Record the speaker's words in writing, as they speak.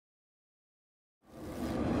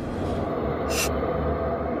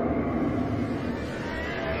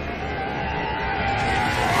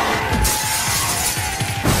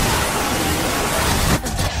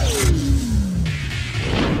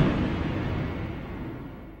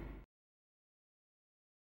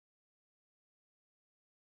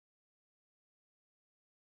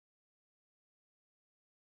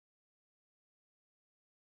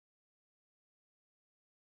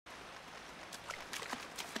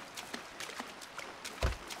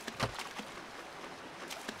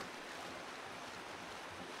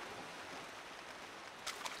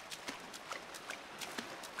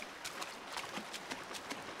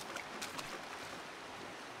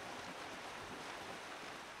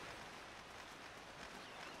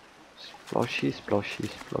Splashy, splashy,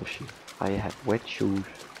 splashy. I have wet shoes.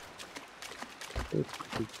 That's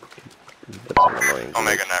an annoying.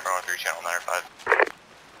 Omega 913 channel 95.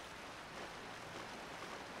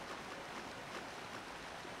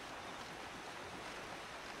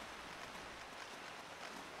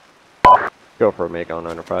 Go for Omega on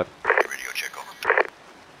 905. Radio check over.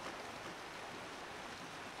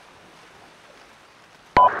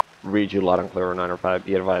 Read you loud and clear on 905.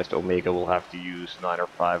 Be advised, Omega will have to use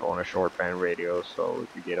 905 on a short band radio, so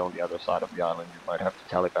if you get on the other side of the island, you might have to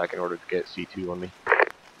tally back in order to get C2 on me.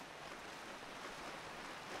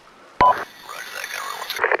 Roger that, Gunner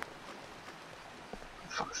 12. What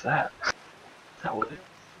the fuck's that? Is that what it is?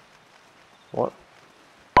 What?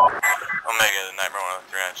 Omega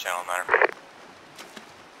 913 on channel 9.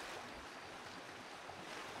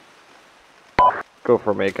 Go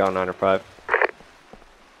for Omega on 905.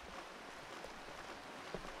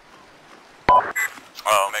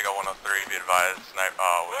 Omega 103, be advised,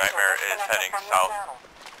 Nightmare is heading south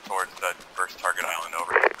towards the first target island,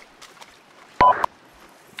 over.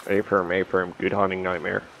 A-firm, A-firm. Good hunting,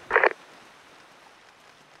 Nightmare.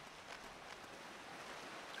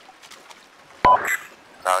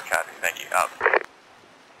 Copy, thank you, out.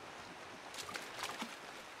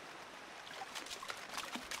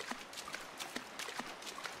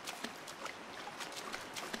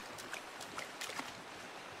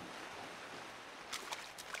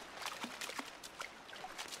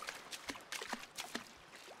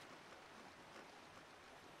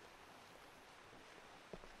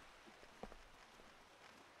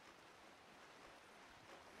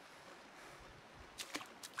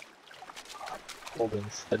 Holding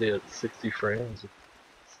steady at 60 frames with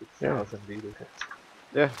 6,000 meters.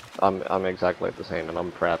 Yeah, I'm exactly the same, and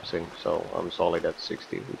I'm prapsing, so I'm solid at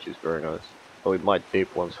 60, which is very nice. So it might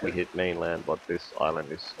dip once we hit mainland, but this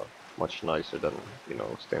island is much nicer than, you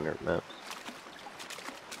know, standard maps.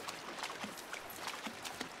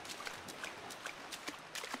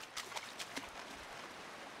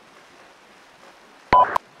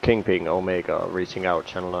 Kingping Omega reaching out,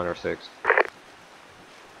 channel 906.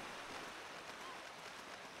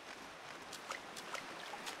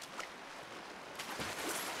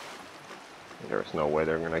 There's no way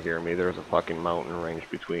they're gonna hear me. There's a fucking mountain range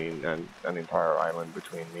between, and an entire island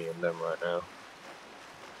between me and them right now.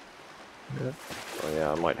 Yeah. So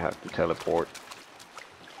yeah, I might have to teleport.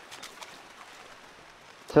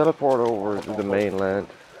 Teleport over to the mainland.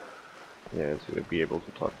 Yeah, to be able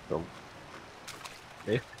to talk to them.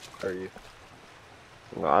 Yeah? Are you?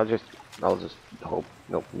 No, I'll just hope,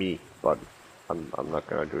 no, me, but I'm not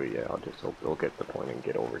gonna do it yet. I'll just hope they'll get the point and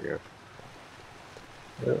get over here.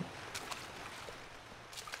 Yeah.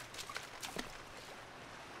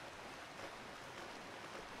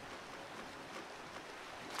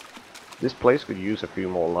 This place could use a few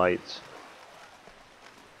more lights.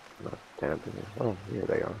 Not dampening. Oh, here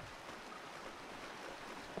they are.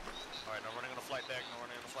 Alright, no running on the flight deck, no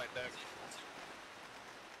running on the flight deck.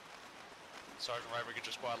 Sergeant Ryber, get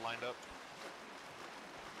your squad lined up.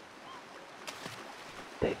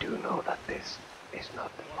 They do know that this is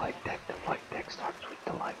not the flight deck. The flight deck starts with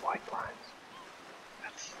the light white lines.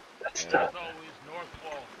 That's As always, north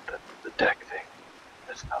wall. the deck thing.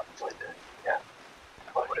 That's not the flight deck. Yeah.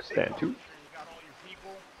 What is Stand two. You got all your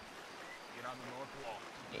people. Get on the north wall.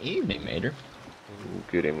 Evening, Mater.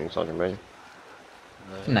 Good evening, Sergeant Major.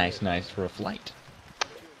 Nice for a flight.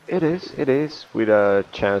 It is, with a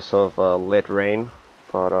chance of lit rain,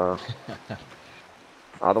 but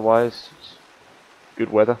otherwise, it's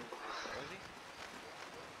good weather.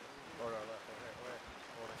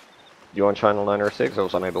 You on channel 906? I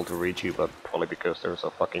was unable to reach you, but probably because there's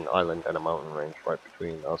a fucking island and a mountain range right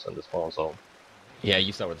between us and the spawn zone. Yeah,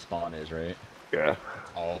 you saw where the spawn is, right? Yeah.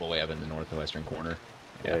 All the way up in the northwestern corner.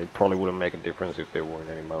 Yeah, it probably wouldn't make a difference if there weren't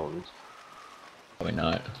any mountains. Probably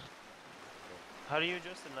not. How do you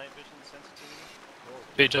adjust the night vision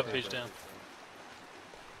sensitivity? Page up, page down.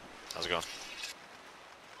 How's it going?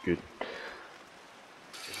 Good.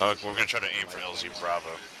 We're gonna try to aim for LZ Bravo,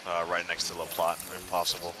 right next to La Platte, if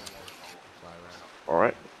possible.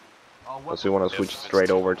 Alright. Unless you want to switch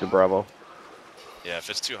straight over to Bravo. Yeah, if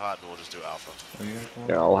it's too hot, we'll just do Alpha.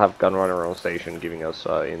 Yeah, I'll have Gunrunner on station giving us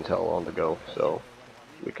intel on the go, so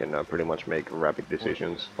we can pretty much make rapid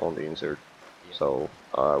decisions on the insert. So,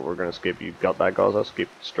 we're gonna skip, you got that, Gaza? Skip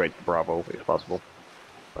straight to Bravo, if possible.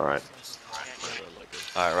 Alright.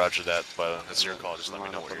 Alright, roger that, but it's your call, just let me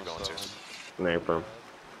know where you're going to. Name firm.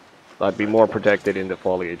 I'd be more protected in the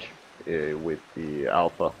foliage with the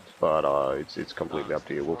Alpha, but it's completely up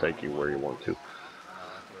to you. We'll take you where you want to.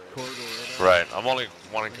 Right. I'm only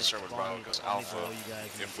concerned with Bravo because Alpha,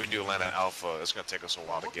 if we do land at Alpha, it's going to take us a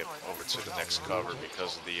while to get over to the next cover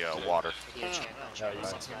because of the water. No, you can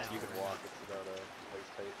walk. It's about a place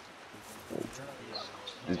tight.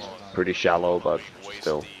 It's pretty shallow, but Way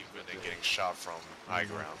still. steep and then getting shot from high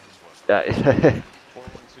ground. Yeah,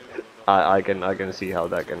 I can see how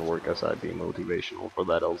that can work as a demotivational for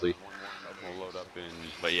that LZ.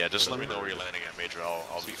 But yeah, just let me know where you're landing at, Major.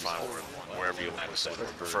 I'll be fine wherever you land.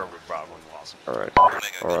 Preferably Bravo. Alright.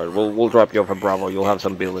 Alright, we'll drop you off at Bravo. You'll have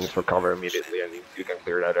some buildings for cover immediately, and you can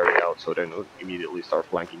clear that area out, so they don't immediately start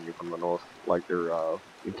flanking you from the north, like they're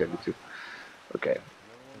intended to. Okay.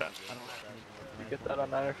 You get that on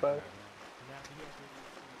 905?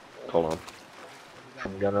 Hold on.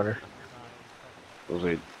 From Gunrunner? Was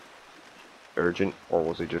it urgent, or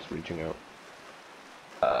was it just reaching out?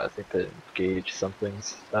 I think they engaged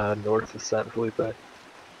something's north of San Felipe. But,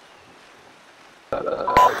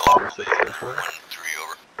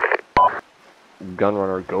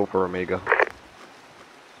 Gunrunner, go for Omega.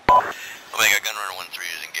 Omega Gunrunner 1-3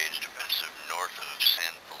 is engaged defensive north of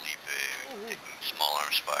San Felipe, taking small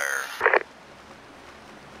arms fire.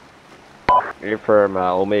 Affirm,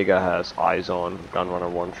 Omega has eyes on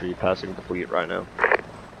Gunrunner 1-3 passing the fleet right now.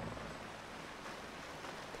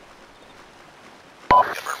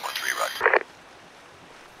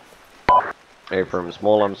 Affirm,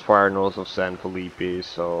 small arms fire north of San Felipe,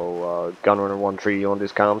 so Gunrunner 1-3 on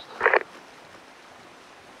these comms.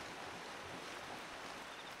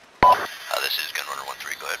 This is Gunrunner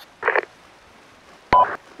 1-3, go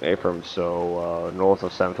ahead. Affirm, so north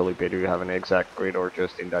of San Felipe, do you have an exact grid or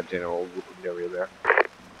just in that general area there?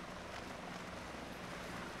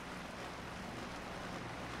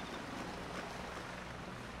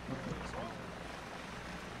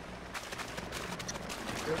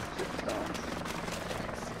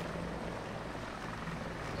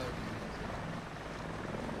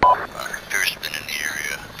 There's been in the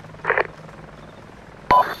area.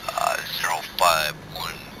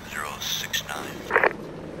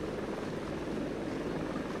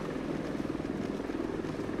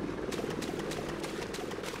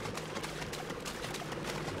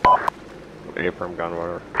 Affirm,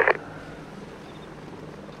 Gunrunner.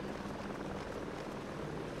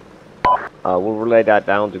 We'll relay that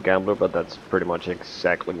down to Gambler, but that's pretty much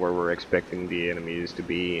exactly where we're expecting the enemies to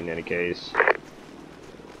be in any case.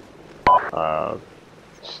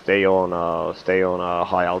 Stay on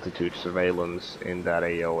high altitude surveillance in that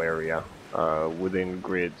AO area, within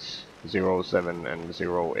grids 07 and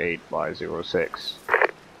 08 by 06.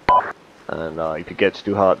 And if it gets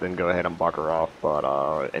too hot, then go ahead and buck her off, but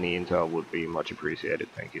any intel would be much appreciated,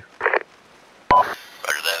 thank you. Roger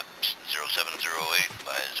that. 0708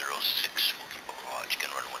 by 06. We'll keep a watch.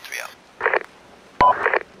 Gunrunner 1-3 out.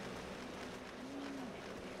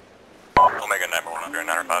 Omega 911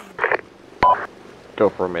 905. Go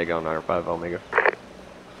for Omega on 905 Omega.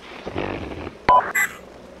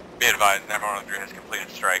 Be advised, 913 has completed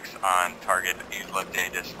strikes on target Isla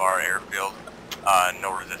Duala airfield.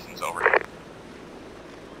 No resistance, over.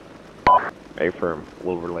 Affirm,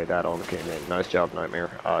 we'll relay that on the K-Man. Nice job, Nightmare.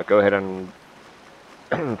 Go ahead and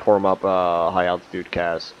form up high altitude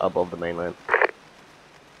CAS above the mainland.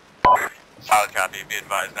 Solid copy. Be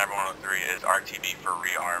advised, 9103 is RTB for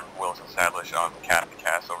rearm. Will establish on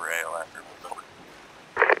CAS over AO after it was over.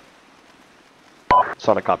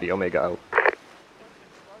 Solid copy, Omega out.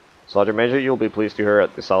 Sergeant Major, you'll be pleased to hear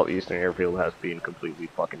that the southeastern airfield has been completely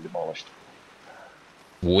fucking demolished.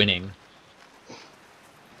 Winning.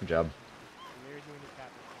 Good job.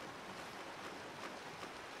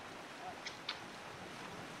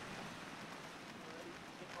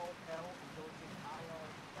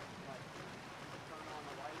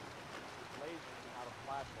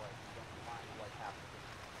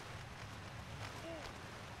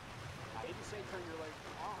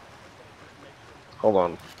 Hold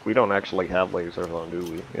on, we don't actually have lasers on, do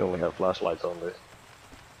we? We only have flashlights on this.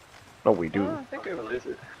 No, we do. I think we have a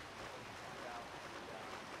laser.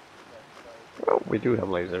 Well, we do have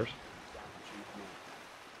lasers.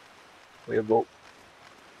 We have both.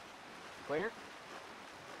 Clear?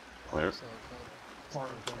 Clear.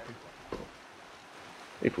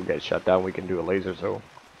 If we get shut down, we can do a laser show.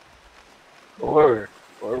 Or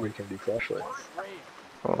we can do flashlights.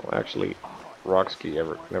 Oh, actually, Roxky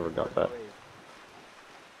never got that.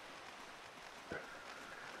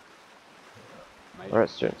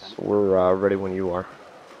 Alright, gents, we're ready when you are.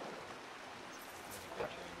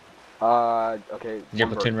 Okay. Your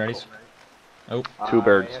platoon ready? Oh. Two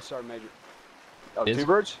birds. Yes, sir, Major. Oh, Is? two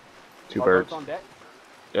birds? Two All birds. on deck?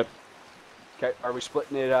 Yep. Okay, are we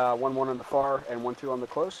splitting it 1-1 on the far and 1-2 on the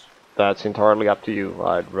close? That's entirely up to you.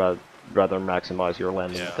 rather maximize your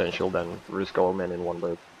landing Yeah. potential than risk all men in one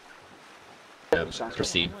bird. Yep. Sounds good.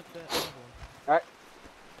 Proceed. Alright.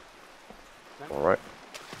 Alright.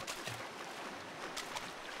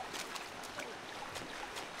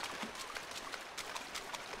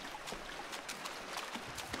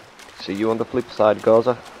 See you on the flip side,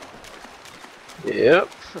 Gaza. Yep.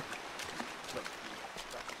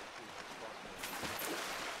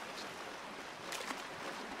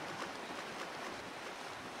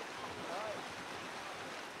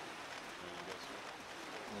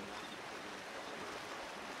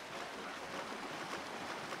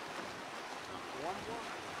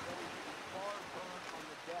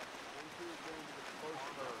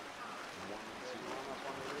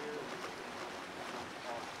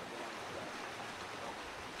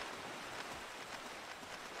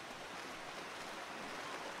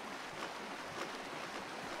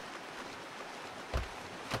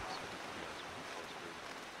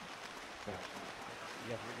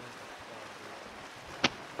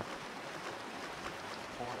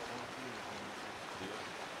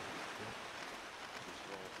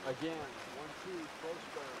 Again, 1-2, close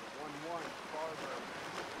bird, 1-1, far bird.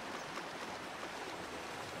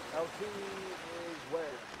 LT is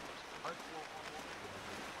where?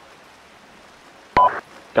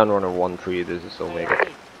 Gunrunner 1-3, this is Omega.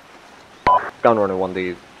 Gunrunner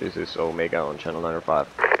 1D, this is Omega on channel 905.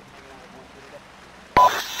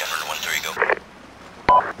 Gunrunner 1-3, go.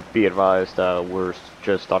 Be advised, we're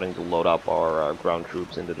just starting to load up our ground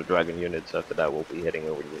troops into the Dragon units. After that, we'll be heading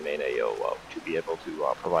over to the main AO to be able to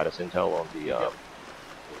provide us intel on the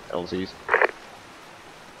LZs.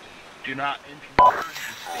 Do not introduce.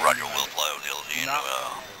 Roger, we'll fly over the LZ and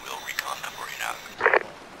we'll recon them for you now.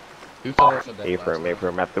 Who fell off of that Affirm, last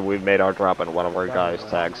affirm. After we've made our drop and one of our guys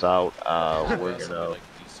tags out, we're gonna...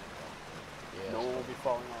 No one will be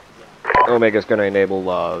falling off again. Omega's gonna enable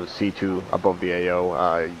C2 above the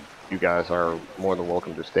AO. You guys are more than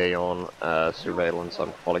welcome to stay on surveillance.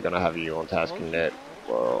 I'm probably gonna have you on tasking net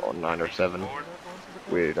on 9 or 7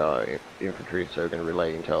 with infantry, so you can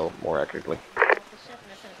relay intel more accurately.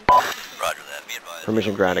 Roger that, be advised.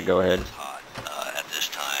 Permission granted, go ahead. At this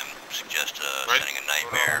time, suggest sending a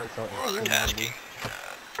nightmare or other tasking.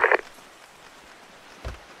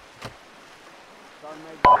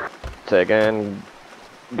 Say again,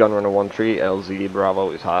 Gunrunner 1-3, LZ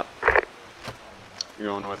Bravo is hot. You're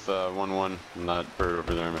going with 1-1, not bird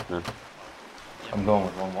over there, man. I'm going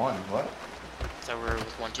with 1-1. What? So we're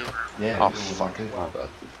with 1-2? Yeah. Oh, fuck. My bad.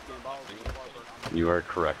 You are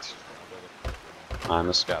correct. I'm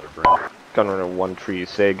a scatterbrain. Gunrunner 1-3,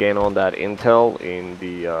 say again on that intel in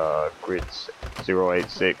the grids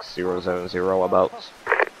 086070 abouts.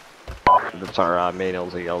 That's our main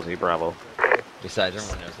LZ Bravo. Besides,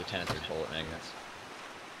 everyone knows lieutenants are bullet magnets.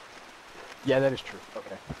 Yeah, that is true.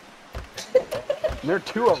 Okay. There are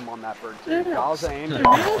 2 of them on that bird too. Gaza and Roger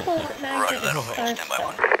that, Omega, stand by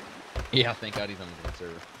 1. Yeah, thank God he's on the good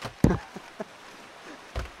server.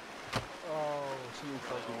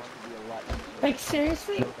 Like,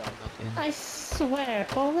 seriously? I swear,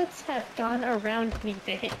 bullets have gone around me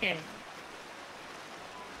to hit him.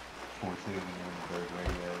 4-2, bird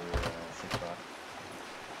radio, 6-5.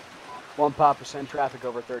 1 Papa, send traffic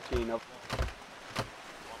over 13. Over.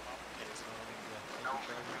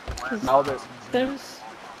 There was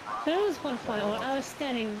one point where I was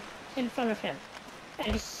standing in front of him,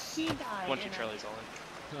 and he died. 1-2 Charlie's all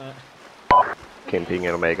in. Camping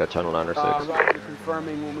at Omega, channel 906. Roger,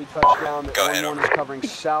 confirming when we touch down that 1-1 is covering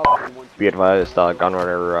south and 1-2. Be advised,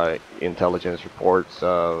 Gunrunner intelligence reports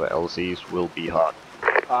LCs will be hot.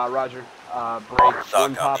 Roger. Break. SOC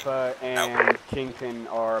 1 copy. Papa and Kingpin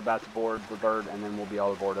are about to board the bird, and then we'll be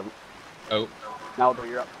all aboard them. Oh, Malibu,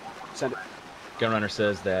 you're up. Send it. Gunrunner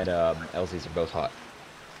says that LZs are both hot.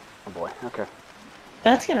 Oh boy. Okay.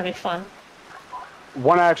 That's gonna be fun.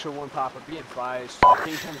 1 action, 1 Papa. Be advised.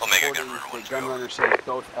 Kingpin's Omega reporting Gunrunner that 1-0. Gunrunner says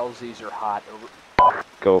both LZs are hot. Over.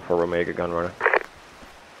 Go for Omega Gunrunner.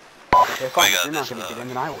 Okay, fine. Omega, If you're not this, going to get in,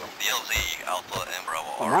 then I will. The LZ, Alpha, and Bravo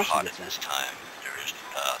Oh, are now she hot gets at in. this time. There is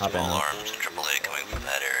Hop in, small huh? arms and AAA coming from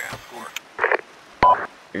that area.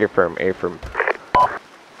 Affirm.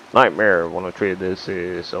 Nightmare 103, this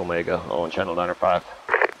is Omega on channel 905.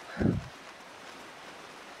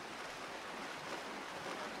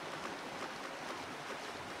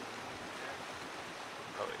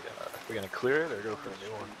 We're gonna clear it or go for a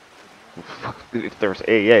new one? If there's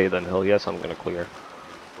AA, then hell yes, I'm gonna clear.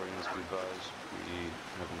 According to be advised, we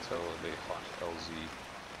have until a hot LZ.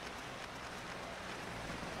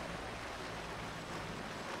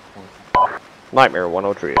 Nightmare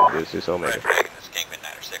 103, this is Omega. Red Dragon, this is Kingpin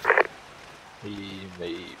 906. He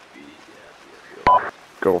may be.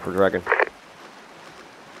 Go for Dragon. Is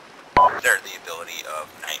there the ability of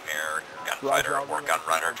Nightmare, Gunfighter, or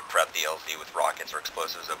Gunrunner to prep the LZ with rockets or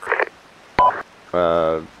explosives over?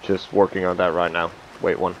 Just working on that right now.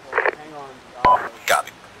 Wait one. Hang on.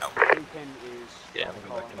 Copy. No. Kingpin is. Yeah, I'm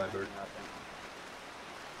going back to my bird.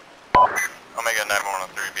 Omega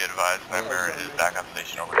 9113, be advised. Nightmare is back on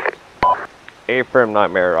station over. Affirm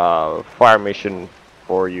Nightmare, fire mission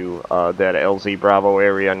for you. That LZ Bravo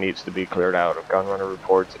area needs to be cleared out. Gunrunner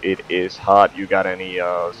reports it is hot. You got any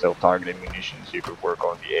self-targeted munitions you could work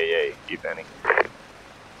on the AA, if any?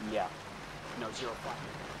 Yeah. No, 0-5.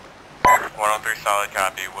 103 solid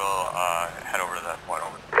copy. We'll head over to that point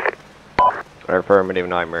over. Affirmative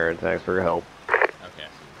Nightmare, thanks for your help. Okay.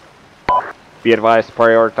 Be advised to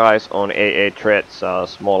prioritize on AA threats.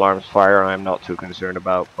 Small arms fire I'm not too concerned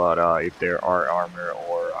about, but if there are armor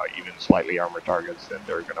or even slightly armored targets, then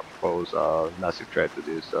they're going to pose a massive threat to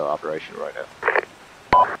this operation right now.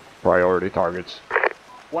 Priority targets.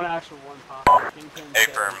 One actual, one pop.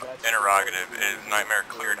 Affirm, interrogative, is Nightmare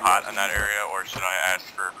cleared hot in that area, or should I ask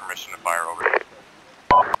for permission to fire over?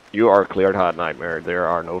 You are cleared hot, Nightmare. There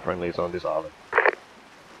are no friendlies on this island.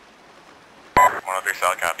 103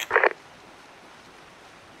 solid copy.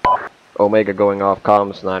 Omega going off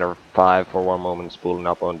comms, 905 for 1 moment, spooling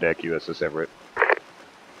up on deck, USS Everett.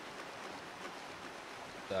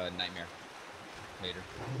 Nightmare. Later.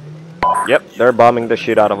 Yep, they're bombing the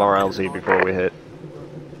shit out of our LZ before we hit.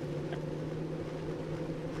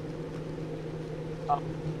 LZ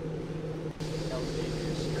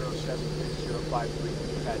is 07353,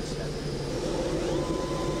 pad 7.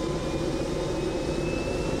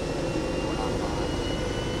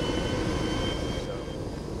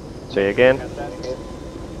 Say again?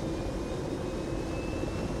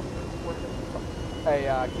 Hey,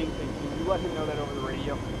 Kingpin, can you let him know that over the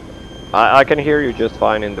radio? I can hear you just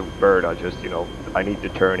fine in the bird. I just, I need to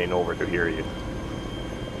turn in over to hear you.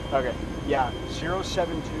 Okay. Yeah,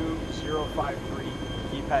 072053,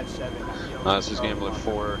 keypad 7. This is Gambler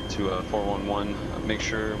 4 to 411. Make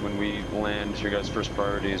sure when we land, your guys' first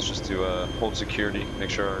priority is just to hold security. Make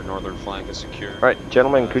sure our northern flank is secure. Alright,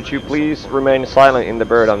 gentlemen, could you please remain silent in the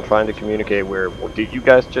bird? I'm trying to communicate where. Did you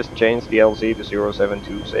guys just change the LZ to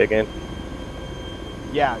 072? Say again?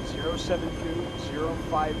 Yeah,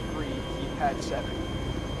 072053, keypad 7.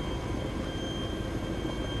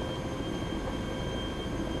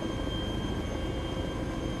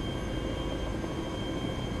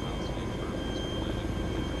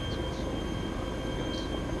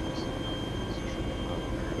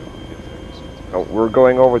 Oh, we're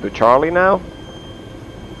going over to Charlie now?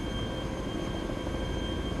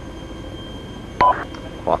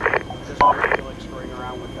 Fuck. Just don't feel like screwing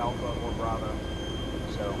around with Alpha or Bravo.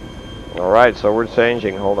 So. Alright, so we're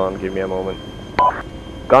changing. Hold on, give me a moment.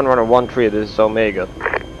 Gunrunner 1-3, this is Omega.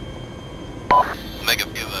 Omega,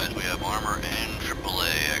 be advised, we have armor and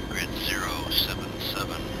AAA at grid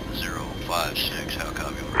 077056. How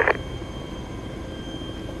copy?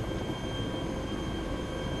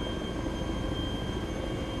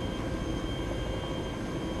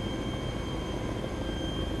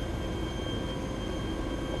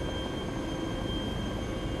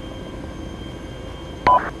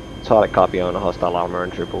 Solid copy on a hostile armor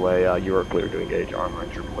and AAA. You are clear to engage armor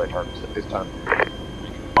and AAA targets at this time.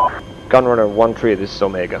 Gunrunner 1-3, this is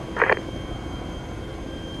Omega.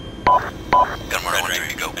 Gunrunner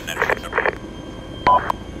 1-3, go.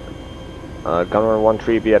 Gunrunner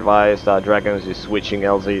 1-3, be advised, Dragons is switching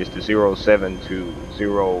LZs to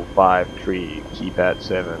 072-053, keypad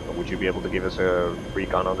 7. Would you be able to give us a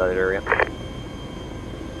recon on that area?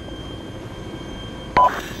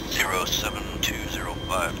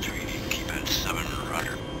 072053, keypad 7,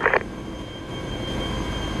 roger.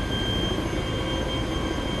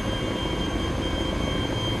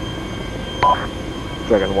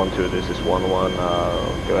 Dragon 1-2, this is 1-1,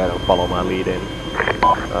 go ahead and follow my lead in.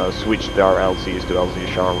 Switch our LCs to LZ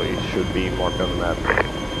Charlie, should be marked on the map.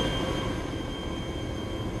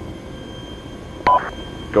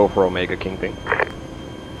 Go for Omega Kingpin.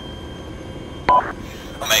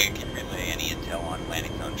 Omega, can you relay any intel on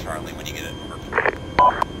landing zone Charlie when you get it over?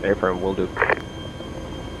 Affirm, will do.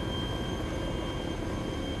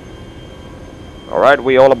 Alright,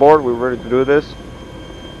 we all aboard, we ready to do this?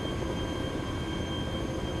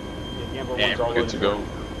 Yeah, we're good to go.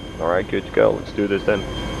 Alright, good to go. Let's do this then.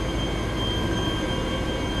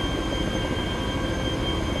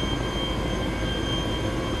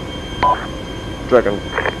 Dragon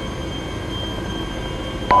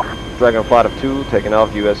flight of 2, taking off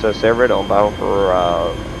USS Everett, on bound for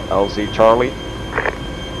LZ Charlie.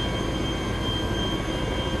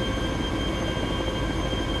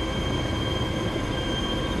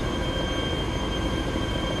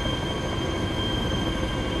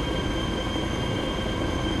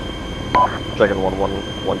 Dragon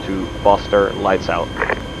 1112, Buster, lights out.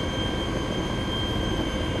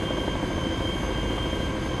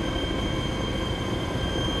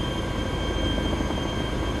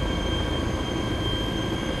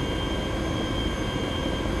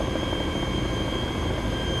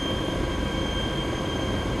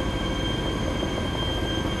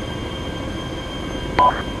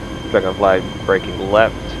 Dragonfly braking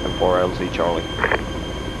left and 4 LZ Charlie.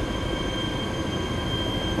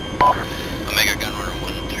 Omega Gunrunner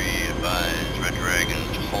 1-3, advise Red Dragon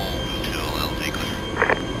to hold until LZ clear.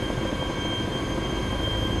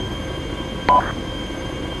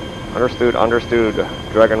 Understood, understood.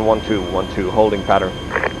 Dragon 1212, holding pattern.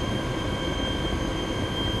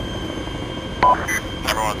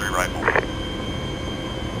 Number 1-3 rifle.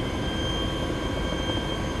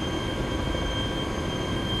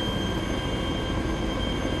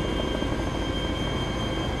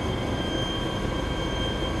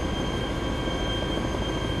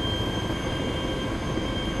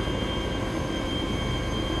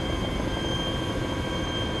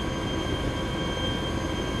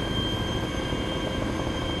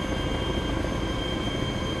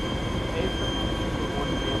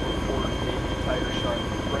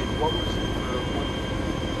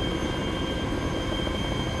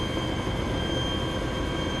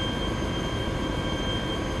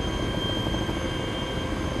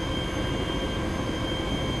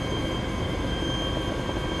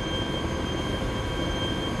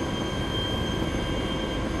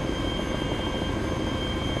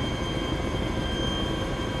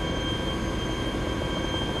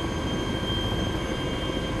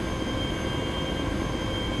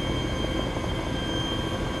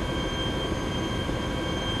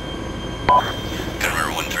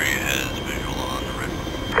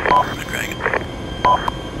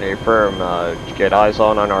 Affirm, get eyes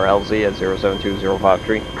on our LZ at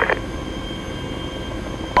 072053.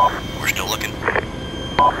 We're still looking.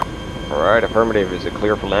 Alright, affirmative, is it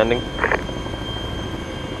clear for landing?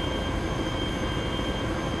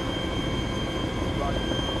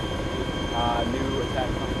 New attack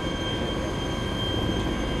coming.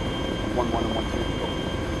 1-1 and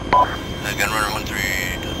 1-2. Gunrunner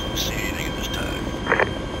 1-3 doesn't see anything at this time.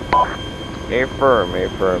 Affirm,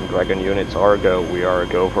 affirm. Dragon units are go. We are a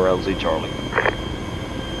go for LZ Charlie.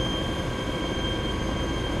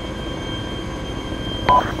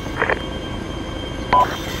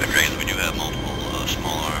 Dragons, we do have multiple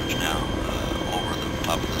small arms now over the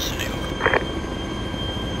top of the city.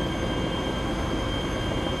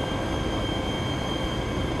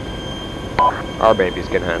 Our babies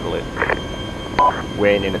can handle it. We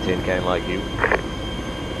ain't in a tin can like you.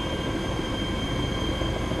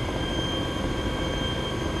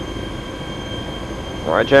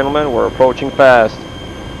 Alright gentlemen, we're approaching fast.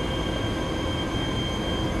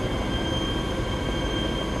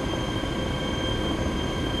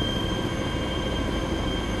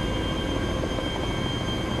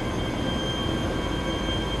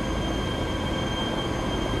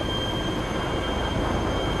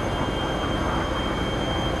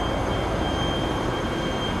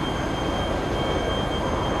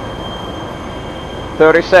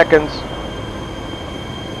 "30 seconds.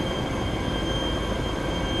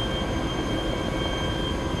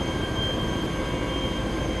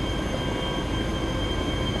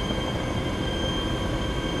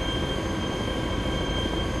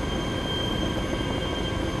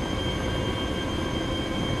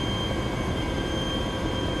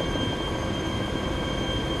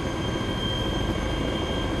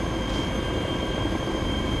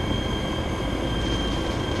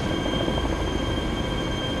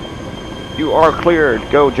 You are cleared.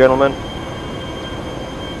 Go, gentlemen."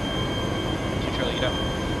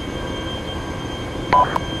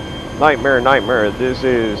 Nightmare, Nightmare. This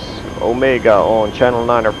is Omega on channel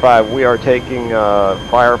 9 or 5. We are taking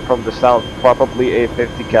fire from the south, probably a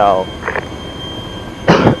 50 cal.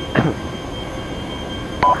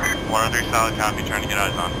 103 solid copy, trying to get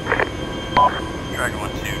eyes on. Dragon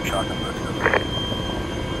 1-2, chalk and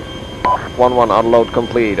both. 1-1 unload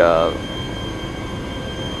complete.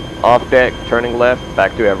 Off deck, turning left,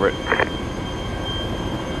 back to Everett.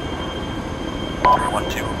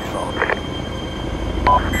 1-2 will be followed.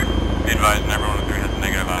 Be advised, number 103 has a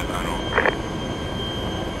negative eyes on.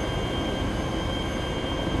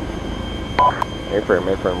 Affirm,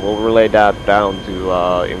 affirm. We'll relay that down to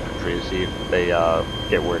infantry to see if they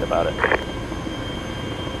get worried about it.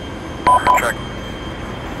 Check.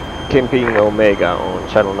 Kimping Omega on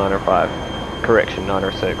channel 9 or 5. Correction, 9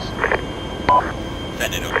 or 6.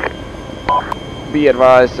 Send it over. Be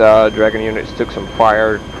advised, Dragon units took some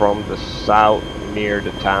fire from the south near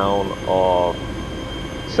the town of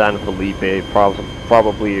San Felipe,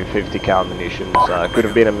 probably 50 cal munitions. Could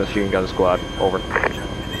have been a machine gun squad. Over.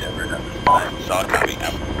 Solid copy.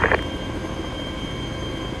 Out.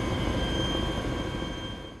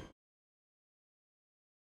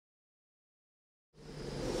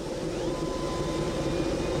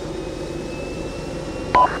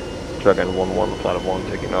 Dragon 1-1, flight of 1,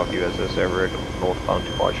 taking off USS Everett, northbound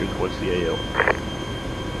departure towards the AO.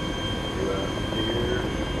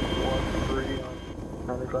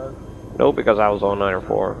 No, because I was on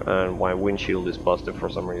 904 and my windshield is busted for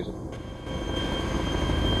some reason.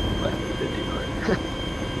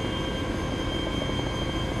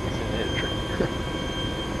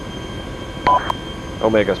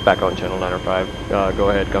 Omega's back on channel 905. Go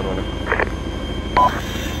ahead, Gunrunner.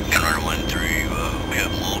 Gunrunner 1-3, we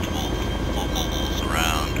have multiple holes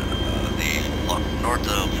around the north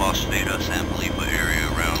of Phosphate San Felipe area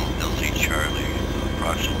around LZ Charlie,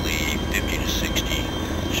 approximately 50 to 60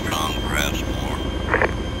 strong, perhaps more.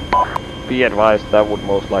 Be advised that would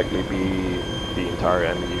most likely be the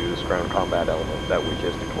entire MEU's ground combat element that we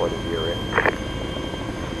just deployed in the area.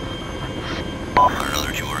 I don't know,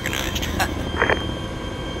 they're too organized.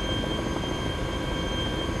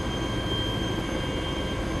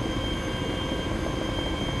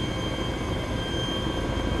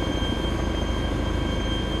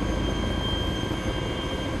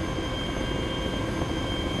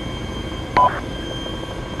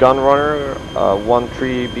 Gunrunner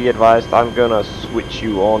 1-3, be advised I'm gonna switch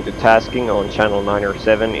you on to tasking on channel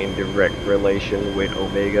 907 in direct relation with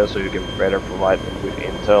Omega so you can better provide them with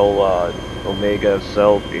intel. Omega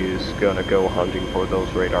itself is gonna go hunting for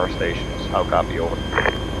those radar stations. How copy, over?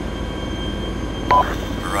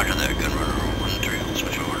 Roger that, Gunrunner 1-3, we'll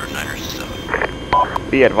switch over to 907.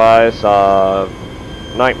 Be advised,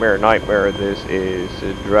 Nightmare, this is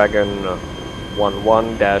Dragon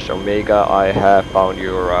 11-Omega, I have found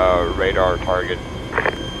your radar target.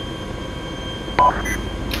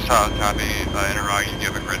 Solid copy, Interroga, you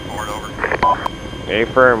give a grid forward, over.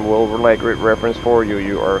 Affirm, will relay grid reference for you.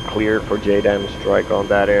 You are cleared for JDAM strike on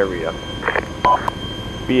that area.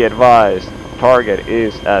 Be advised, target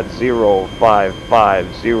is at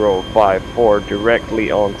 055054 directly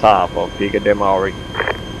on top of Pica de Mauri.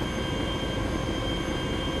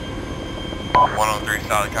 103,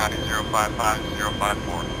 solid copy,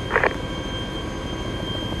 055054.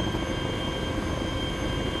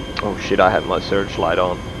 Oh shit, I had my searchlight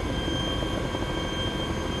on.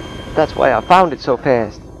 That's why I found it so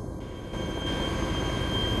fast.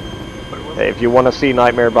 Hey, if you want to see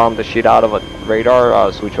Nightmare bomb the shit out of a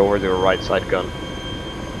radar, switch over to a right side gun.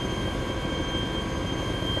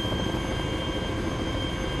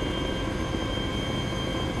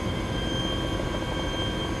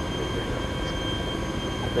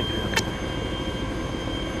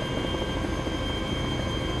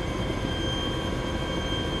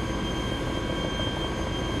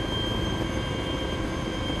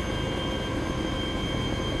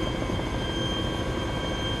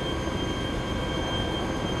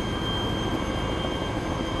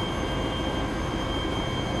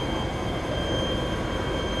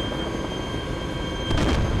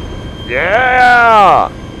 Yeah!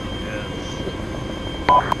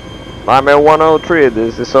 Nightmare 103,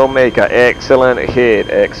 this is Omega. Excellent hit,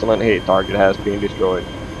 excellent hit. Target has been destroyed.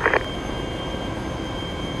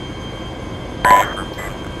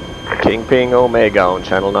 Kingping Omega on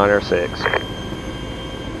channel 906.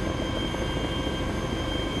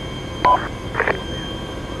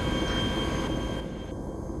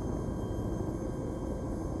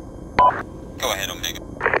 Go ahead, Omega.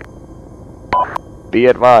 Be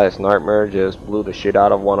advised, Nightmare just blew the shit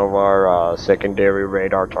out of one of our secondary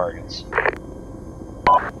radar targets.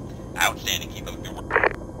 Outstanding, keep up your work.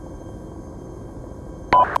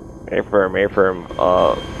 Affirm.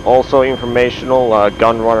 Also informational,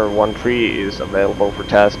 Gunrunner 1-3 is available for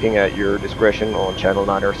tasking at your discretion on channel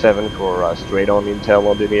 907 for straight on intel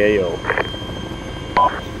on the AO.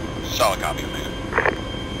 Solid copy, Omega.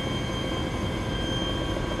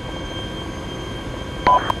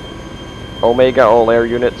 Omega, all air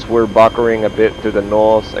units, we're bunkering a bit to the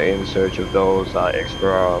north in search of those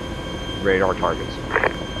extra radar targets. I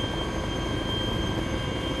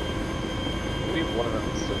believe one of them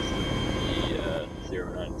is supposed to be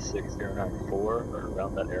 096, 094, or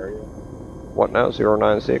around that area. What now?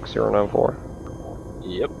 096, 094?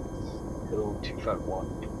 Yep. Hill 251.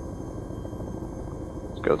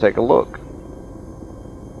 Let's go take a look.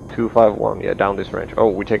 251, yeah, down this range. Oh,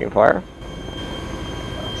 we taking fire?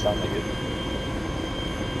 Sound like it.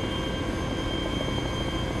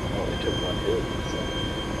 Oh, they took one hit,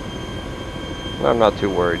 so. I'm not too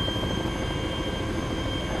worried.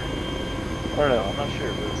 I don't know, I'm not sure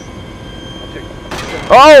if it was...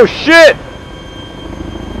 Oh shit!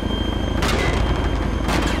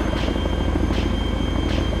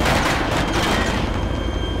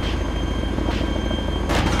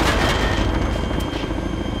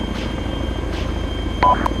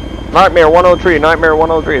 Nightmare 103, Nightmare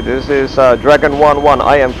 103, this is Dragon 1-1.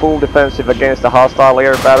 I am full defensive against the hostile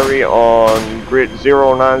air battery on grid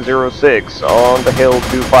 0906 on the hill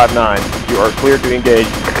 259. You are clear to engage.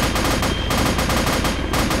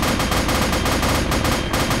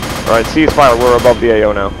 Alright, ceasefire, we're above the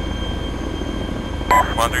AO now.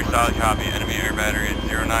 1-3 solid copy, enemy air battery at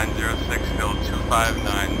 0906, hill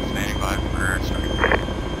 259, standing by for airstrike.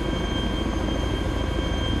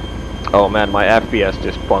 Oh man, my FPS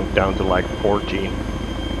just bunked down to like 14.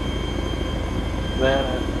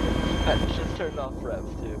 Man, I just turned off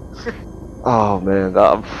reps too. Oh man,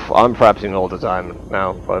 I'm prepsing all the time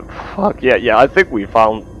now, but fuck, yeah, I think we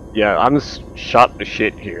found, yeah, I'm shot to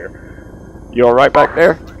shit here. You alright back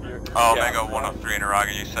there? Oh, Omega 103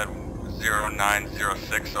 Iraga, you said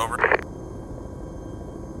 0906, over.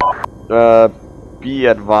 Be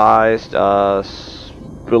advised,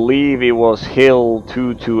 believe it was Hill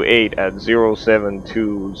 228 at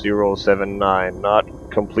 072079. Not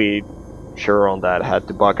complete sure on that. Had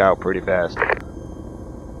to bug out pretty fast. Are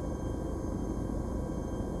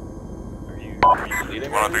you bleeding?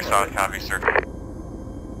 103 solid copy, sir.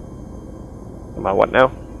 Am I what now?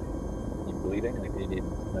 You bleeding? Like, do you need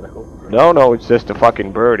medical? No, it's just the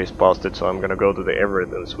fucking bird is busted, so I'm gonna go to the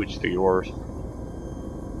Everett and switch to yours.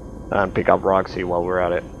 And pick up Roxy while we're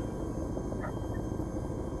at it.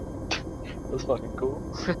 That's fucking cool.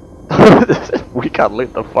 We got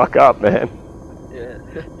lit the fuck up, man. Yeah.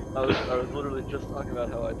 I was literally just talking about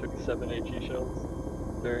how I took 7 HE shells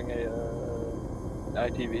during a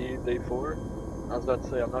ITV day 4. I was about to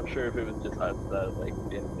say, I'm not sure if it was just that, like,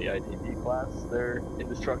 in the ITV class they're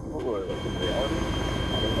indestructible, or like in reality.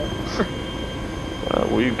 I don't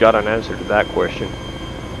know. We've got an answer to that question.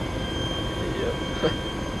 Yep.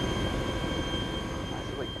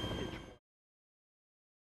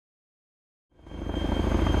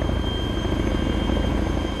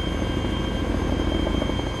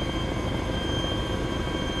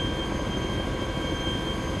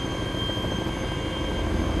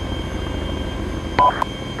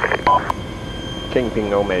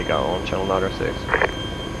 Kingping Omega on channel 906.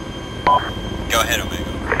 Go ahead, Omega.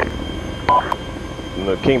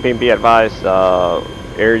 The Kingping, be advised,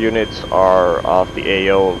 air units are off the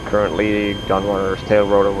AO currently. Gunrunner's tail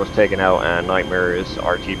rotor was taken out and Nightmare is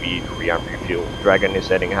RTB to re-arm refuel. Dragon is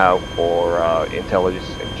heading out for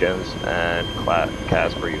intelligence gens and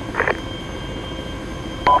CAS for you.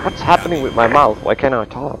 What's happening with my mouth? Why can't I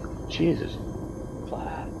talk? Jesus.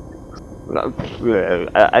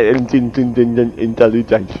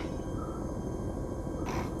 Intelligence.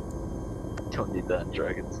 Don't need that,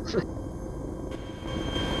 dragons.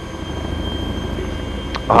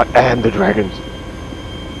 And the dragons.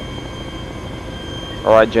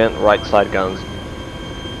 Alright, gent, right side guns.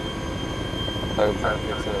 I'm trying to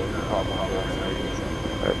fix a problem.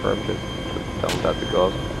 Alright, firm, just dump that to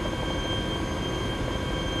guys.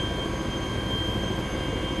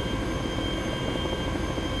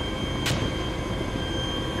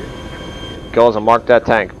 Guys, mark that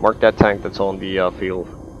tank. Mark that tank that's on the field.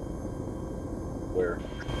 Where?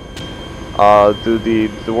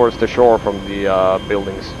 Towards the shore from the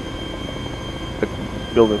buildings. The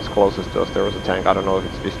buildings closest to us, there was a tank. I don't know if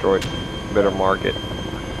it's destroyed. Better mark it.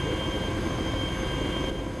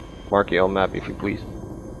 Mark it on map if you please.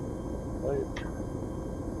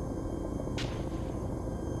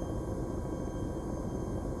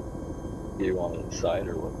 Do you want it inside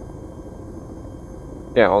or what?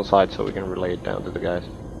 Yeah, on side so we can relay it down to the guys.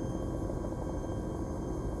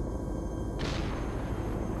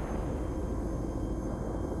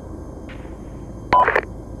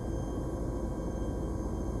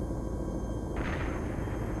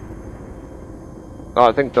 Oh,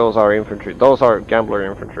 I think those are infantry. Those are gambler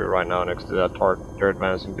infantry right now next to that target. They're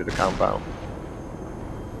advancing to the compound.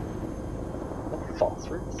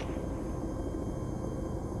 Phosphorus?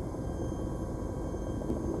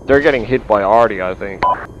 They're getting hit by Artie, I think.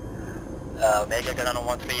 Omega, gun on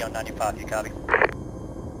 1-3 on 95, you copy?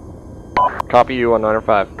 Copy you on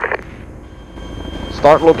 905.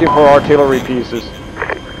 Start looking for artillery pieces.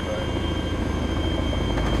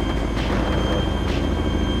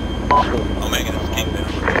 Omega, this is Kingpin.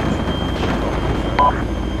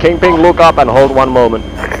 Kingping, look up and hold one moment.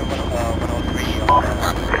 103 on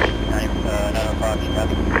 905, you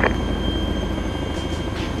copy?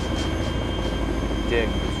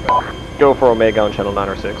 Go for Omega on channel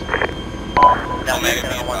 906. Omega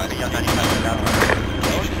being advised,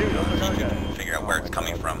 you can figure out where it's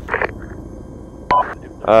coming from.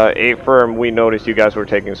 8 firm, we noticed you guys were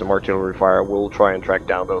taking some artillery fire. We'll try and track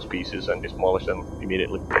down those pieces and demolish them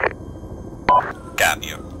immediately. Got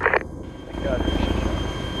you.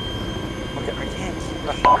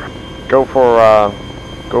 Go for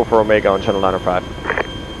Omega on channel 905.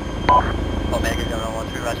 Omega, General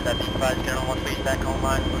 13, roger that. Be advised, General 13 is back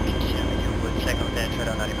online. We'll continue with you with second lieutenant Tread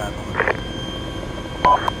on 95 over.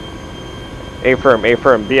 A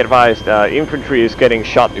firm, be advised, infantry is getting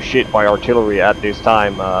shot to shit by artillery at this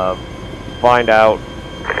time. Find out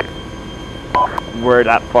where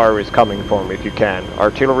that fire is coming from if you can.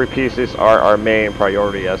 Artillery pieces are our main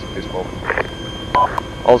priority as of this moment.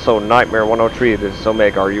 Also, Nightmare 103, this is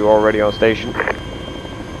Omega, are you already on station?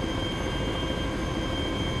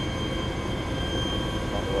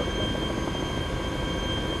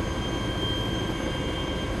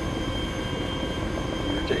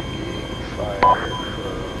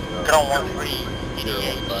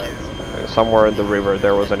 Somewhere in the river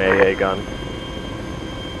there was an AA gun.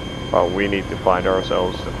 But we need to find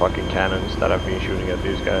ourselves the fucking cannons that have been shooting at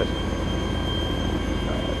these guys.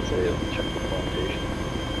 I'd say check the plantation.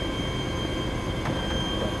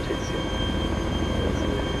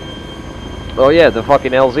 Oh yeah, the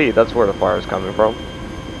fucking LZ, that's where the fire is coming from.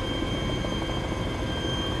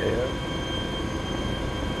 Yeah.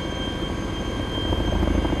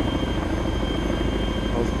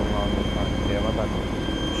 What's going on with my damn, I'm about to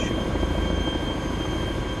shoot.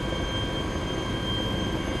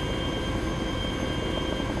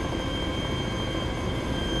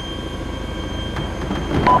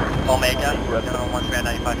 Omega, General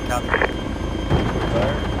 1395 copy.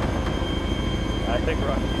 I think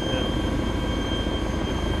Roxy's dead.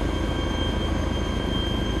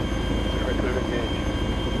 Clear to engage.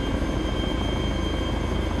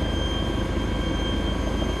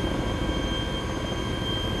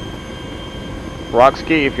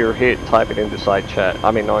 Roxky, if you're hit, type it into side chat.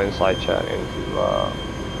 I mean, not in side chat, into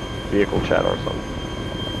vehicle chat or something.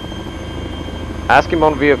 Ask him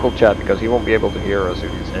on vehicle chat because he won't be able to hear us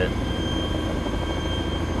if he's hit.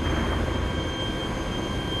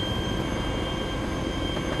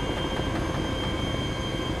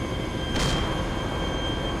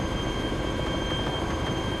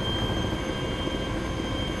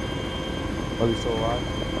 Are you still alive?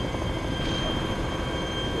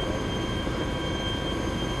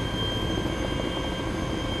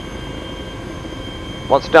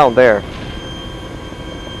 What's down there?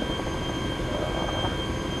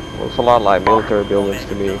 Looks a lot like military buildings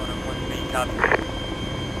to me.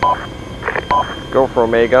 Go for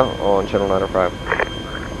Omega on channel 905.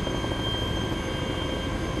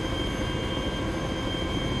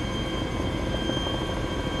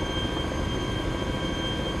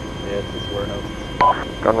 Yeah, it's this warehouse.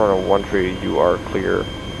 Gunrunner 13, you are clear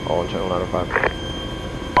on channel 905.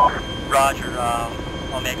 Roger,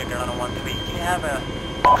 Omega, Gunrunner 13. Do you have a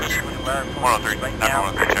location with where 103 right now?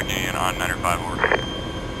 103 checking in on 905 over.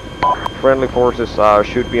 Friendly forces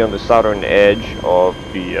should be on the southern edge of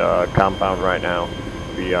the compound right now.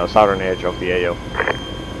 The southern edge of the AO.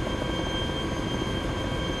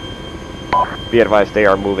 Be advised, they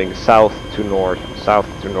are moving south to north.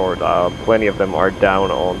 Plenty of them are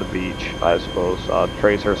down on the beach, I suppose.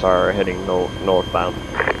 Tracers are heading northbound.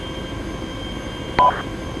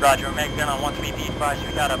 Roger, Omega, Gunrunner 13, be advised,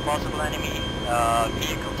 we got a possible enemy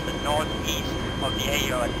vehicle to the northeast of the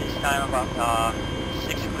AO at this time, about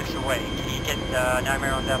 6 clicks away. Can you get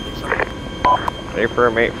Nightmare on that, please? 8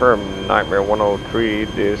 firm, Nightmare 103,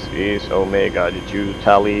 this is Omega. Did you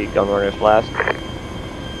tally Gunrunner's blast?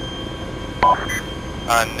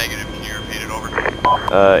 Negative, can you repeat it over?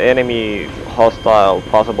 Enemy hostile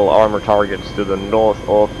possible armor targets to the north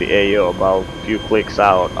of the AO, about a few clicks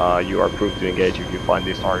out. You are approved to engage if you find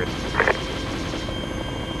these targets.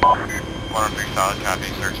 103 solid, copy,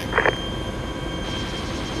 searching.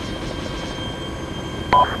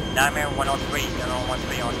 Nightmare 103, General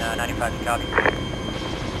 13 on 95, copy.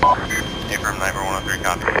 Affirm, Nightmare 103,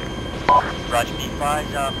 copy. Roger, be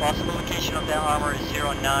advised, possible location of that armor is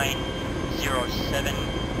 0907,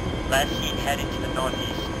 last seen heading to the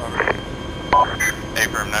northeast, over.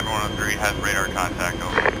 Affirm, Nightmare 103 has radar contact,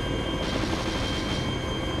 over.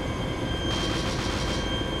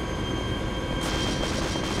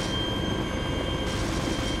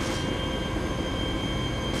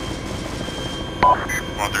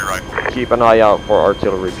 Keep an eye out for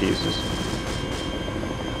artillery pieces.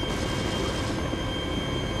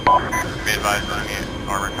 Be advised, enemy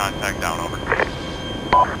armor contact down, over.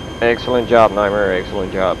 Excellent job, Nightmare,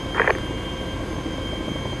 excellent job.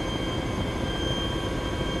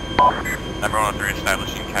 Number 103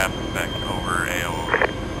 establishing cap back over AO.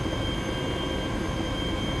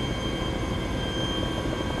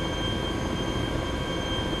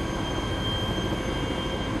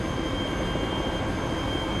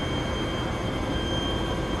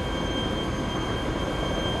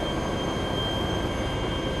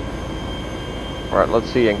 Alright, let's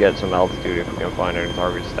see and get some altitude if we can find any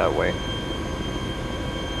targets that way.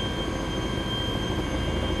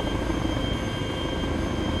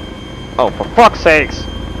 Oh, for fuck's sakes!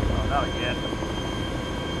 Oh, not again.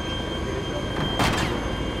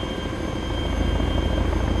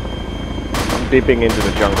 I'm dipping into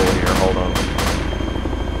the jungle here, hold on.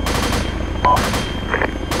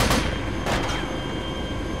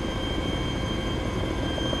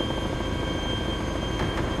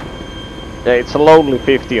 Yeah, it's a lonely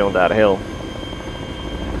 50 on that hill.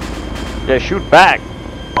 Yeah, shoot back!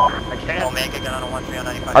 I can't. Omega gun on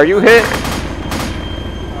 1395. Are you hit?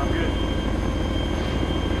 I'm good.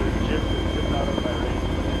 Just out of my range.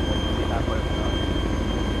 See halfway up now.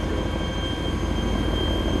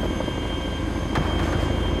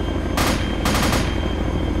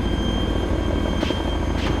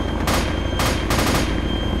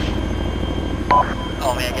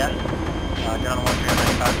 Omega gun on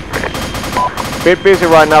 1395. Bit busy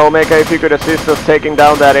right now, Omega. If you could assist us taking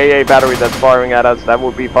down that AA battery that's firing at us, that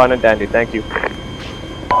would be fine and dandy. Thank you.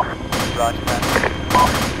 Roger that.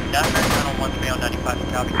 Down there, gun on 1395,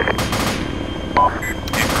 copy.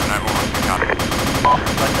 April 911, copy.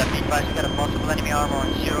 But be advised, you got a possible enemy armor on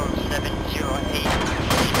 0708. Be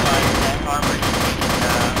advised that armor is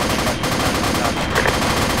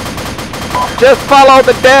Omega. Just follow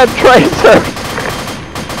the dead tracer!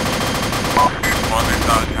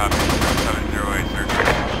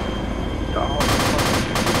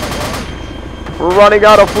 We're running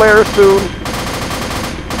out of flares soon.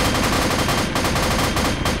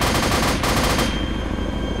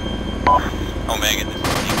 Omega, this is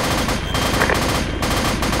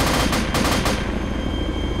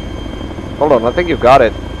Hold on, I think you got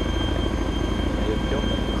it.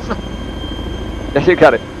 Yeah, you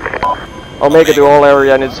got it. Omega to all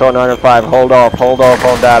area units on 905. Hold off on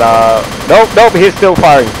that. Nope, he's still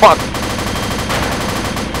firing. Fuck.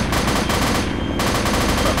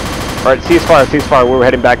 Alright, ceasefire, we're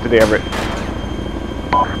heading back to the Everett.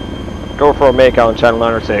 Go for Omega on channel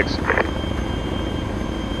 906. Be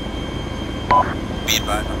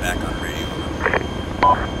advised, I'm back on radio.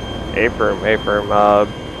 Affirm,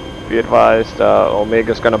 be advised,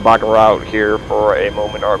 Omega's gonna bugger out here for a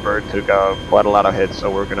moment. Our bird took quite a lot of hits, so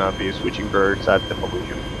we're gonna be switching birds at the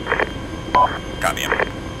Pollution. Copy him.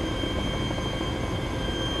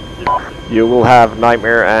 You will have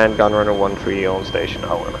Nightmare and Gunrunner 13 on station,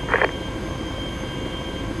 however.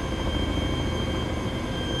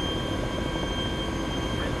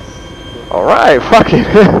 Alright, fuck it.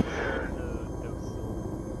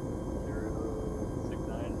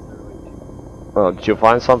 Oh, did you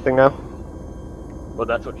find something now? Well,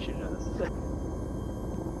 that's what she does.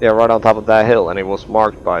 Yeah, right on top of that hill, and it was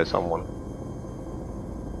marked by someone.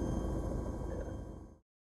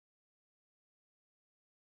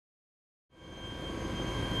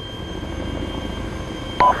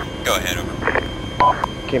 Go ahead, over.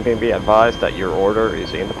 Kingpin, be advised that your order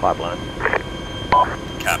is in the pipeline.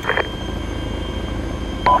 Copy.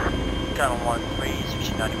 Gun on 13,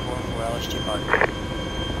 switching 94 for LHT park.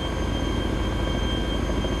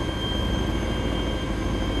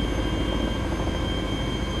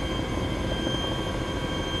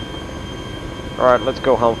 Alright, let's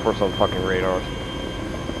go hunt for some fucking radars.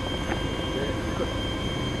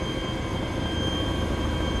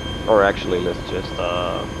 Or actually, let's just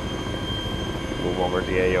move over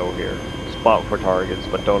the AO here. Spot for targets,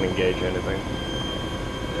 but don't engage anything.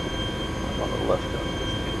 I'm on the left gun.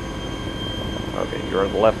 Okay, you're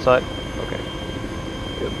on the left side? Okay.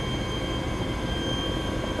 Good.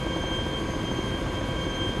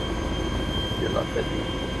 You're not deadly.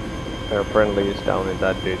 Their friendly is down in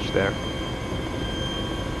that ditch there.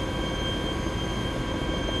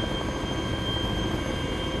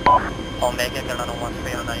 Omega, gun on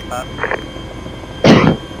 13 on 95.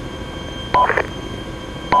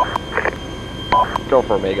 Go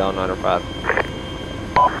for Omega on 905.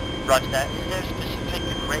 Roger that. Is there a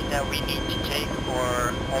specific rate that we need to take,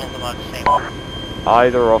 or all of them are the same one?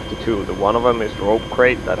 Either of the two. The one of them is rope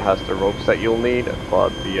crate that has the ropes that you'll need,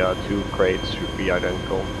 but the two crates should be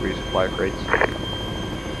identical, resupply crates.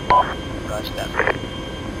 Roger that.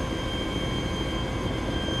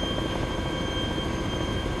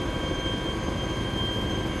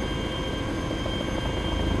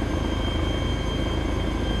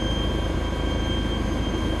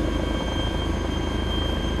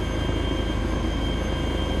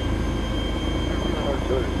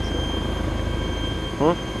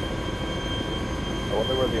 I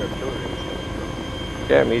wonder where the artillery is coming from.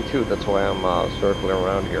 Yeah, me too. That's why I'm circling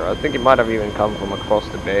around here. I think it might have even come from across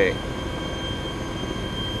the bay.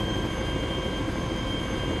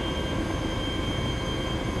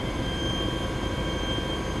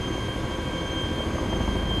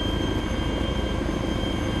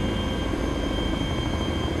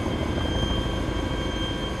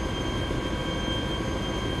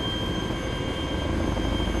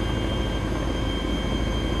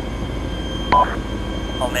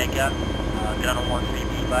 Omega, Gunner 13,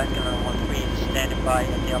 be advised, Gunner 13 standing by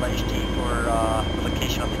at the LHD for the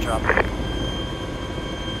location of the drop.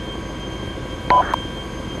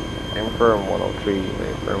 Infirm 103,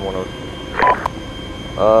 Infirm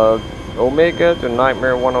 103. Omega to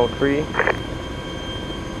Nightmare 103.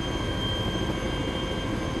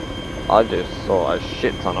 I just saw a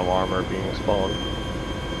shit ton of armor being spawned.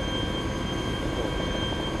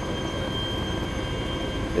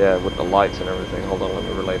 Yeah, with the lights and everything. Hold on, let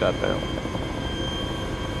me relay that down.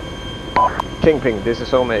 Kingping, this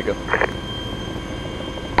is Omega.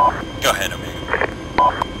 Go ahead, Omega.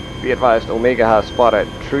 Be advised, Omega has spotted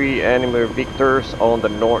 3 enemy victors on the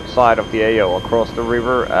north side of the AO across the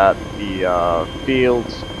river at the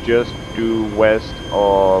fields just due west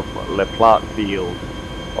of Le Plat Field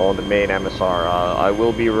on the main MSR. I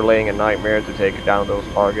will be relaying a Nightmare to take down those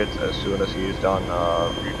targets as soon as he is done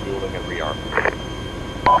refueling and rearming.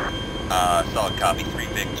 Solid copy, 3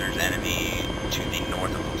 victors, enemy to the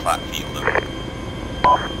north of the Plat Field.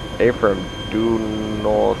 Affirm, due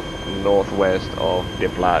northwest of the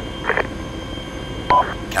Plat.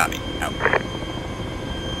 Copy, out.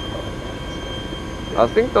 I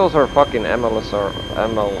think those are fucking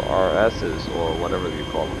MLRSs or whatever you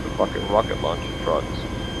call them, the fucking rocket launcher trucks.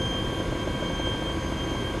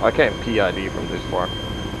 I can't PID from this far.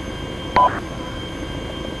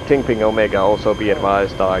 Kingping Omega, also be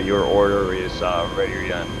advised your order is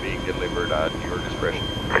ready and being delivered at your discretion.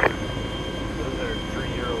 Those are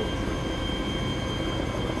 3-year-olds.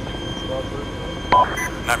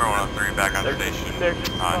 Number 103 back on station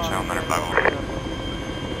on channel 950.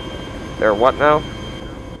 They're what now?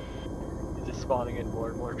 He's just spawning in more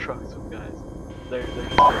and more trucks with guys. They're just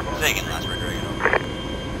Say again, last word,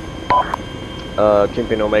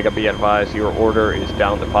 Kingpin Omega, be advised your order is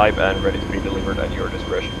down the pipe and ready to be delivered at your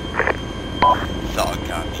discretion. Solid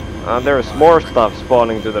copy. There's more stuff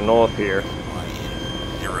spawning to the north here.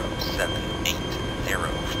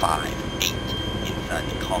 078058 inside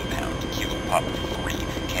the compound. Kilo Pop 3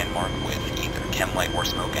 can mark with either chem light or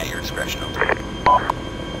smoke at your discretion.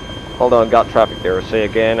 Hold on, got traffic there. Say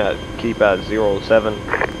again, keep at 07.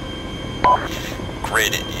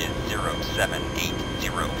 Grid is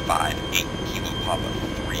 078058 Kilo Papa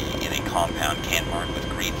 3 in a compound can mark with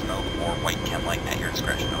green smoke or white chem light at your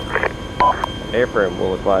discretion. Airframe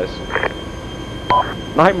will advise.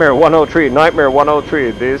 Nightmare 103, Nightmare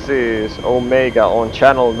 103, this is Omega on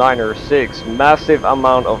channel 906. Massive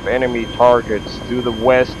amount of enemy targets to the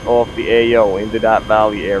west of the AO into that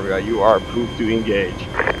valley area. You are approved to engage.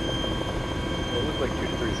 It looks like 2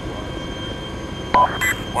 to 3 squads.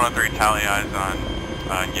 103 tally eyes on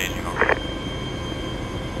engaging over.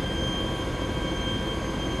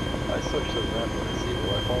 I switched to the map when I see the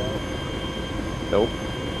light fall out. Nope.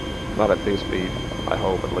 Not at this speed. I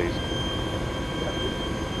hope at least.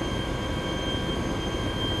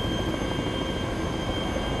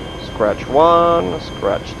 Scratch 1,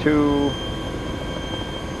 scratch 2.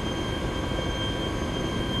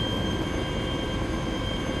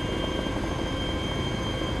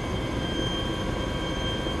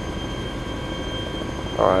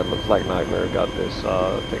 Alright, looks like Nightmare got this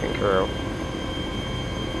taken care of.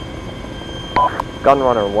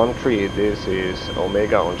 Gunrunner 13, this is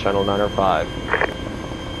Omega on channel 905.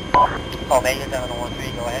 Omega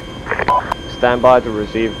 713, go ahead. Stand by to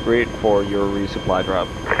receive grid for your resupply drop.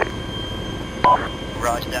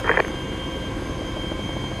 Roger that.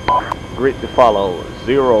 Grid to follow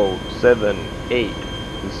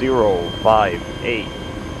 078058.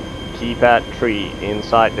 Keypad 3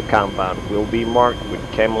 inside the compound will be marked with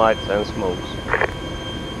chem lights and smokes.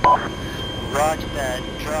 Roger that.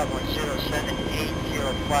 Drop on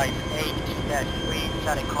 078058. Keypad 3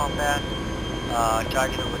 inside the compound.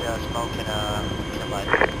 Targeted with a smoke and a chem light.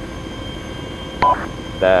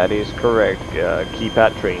 That is correct.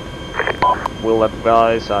 Keypad 3. We'll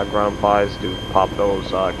advise ground pies to pop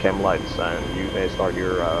those chem lights and you may start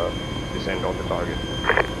your descent on the target.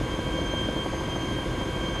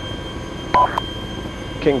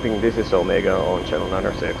 Kingping, this is Omega on channel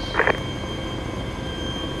 906.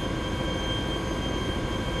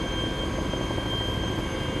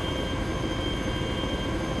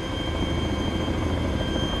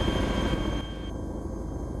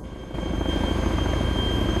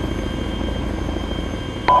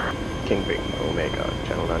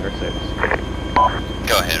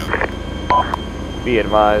 Be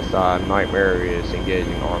advised, Nightmare is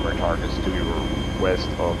engaging armor targets to your west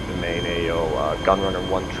of the main AO. Gunrunner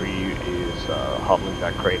 1-3 is huddling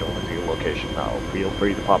that crate over to your location now. Feel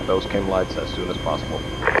free to pop those chem lights as soon as possible.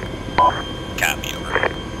 Copy, over.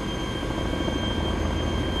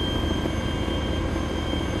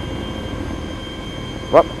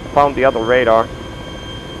 Well, found the other radar.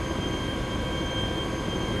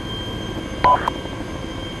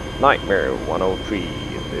 Nightmare 103.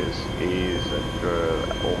 This is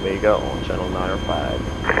Omega on channel 905.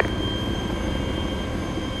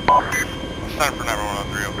 Sign for Nightmare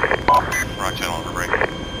 103, over. Rock channel over break.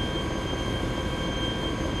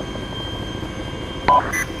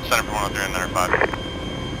 Sign for 103 on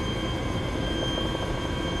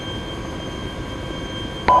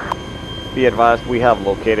 905. Be advised, we have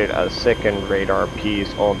located a second radar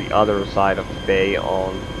piece on the other side of the bay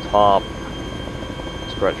on top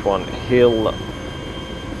stretch 1 hill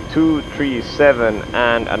 237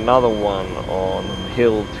 and another one on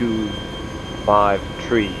hill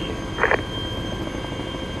 253.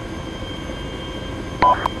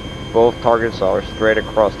 Both targets are straight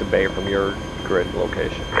across the bay from your grid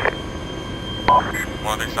location.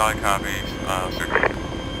 103 solid copies, sir.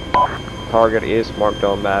 Target is marked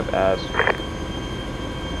on map as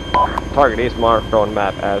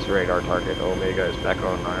radar target. Omega is back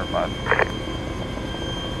on 905.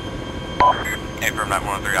 Hey, from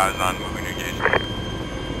 913, eyes on, moving to engage.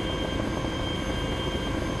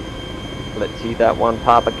 Let's see that one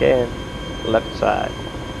pop again. Left side.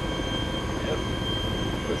 Yep.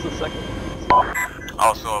 This is second.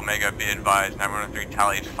 Also, Omega, be advised, 913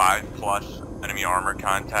 tallies 5+ enemy armor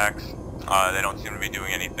contacts. They don't seem to be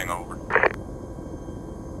doing anything over.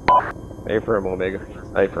 Affirm, Omega.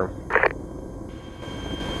 Affirm.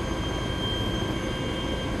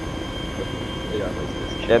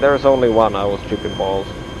 Yeah, there was only one. I was tripping balls.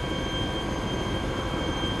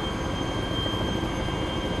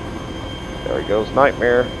 There he goes,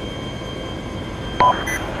 Nightmare.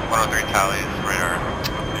 103 tallies, radar.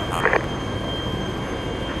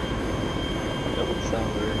 That would sound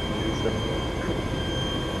very news anyway.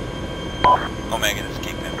 Omega, this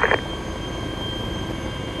Kingpin.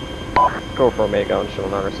 Go for Omega on channel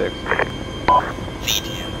 906.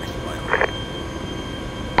 CTM, resupply.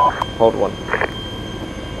 Hold 1.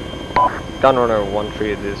 Gunrunner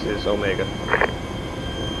 1-3, this is Omega.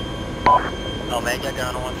 Omega,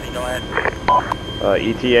 Gunrunner 1-3, go ahead.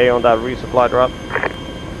 ETA on that resupply drop.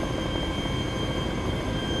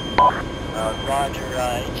 Roger,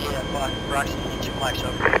 ETA approximately 2 mics,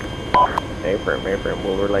 over. Affirm,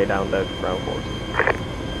 we'll relay down the ground forces.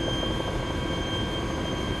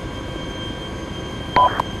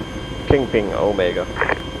 Kingpin Omega.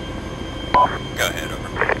 Go ahead, over.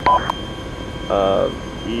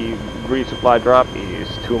 Resupply drop is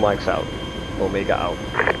 2 mics out. Omega out.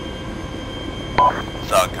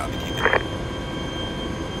 Solid copy, keep it.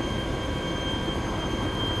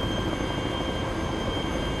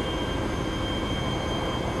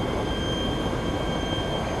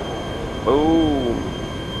 Boom.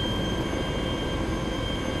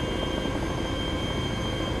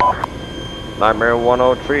 Nightmare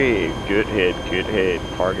 103. Good hit, good hit.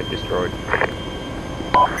 Target destroyed.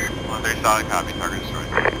 103 solid copy, target destroyed.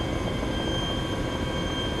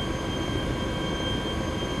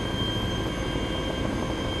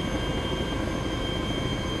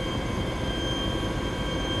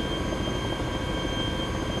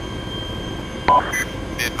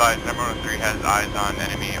 Be advised, number 103 has eyes on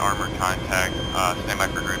enemy armor contact. Stand by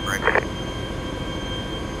for grid break.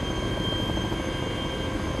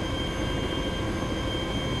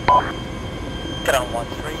 Get on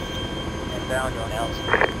 1-3, inbound on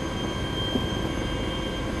LZ.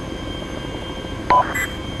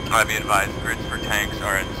 Be advised, grids for tanks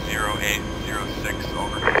are at 0806,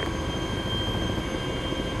 over.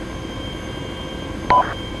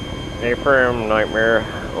 Affirm, Nightmare.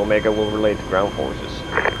 Omega will relay to ground forces.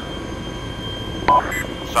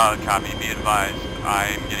 Solid copy, be advised.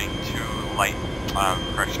 I'm getting 2 light,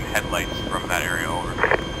 headlights from that area, over.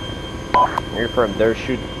 Affirm, there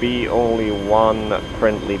should be only one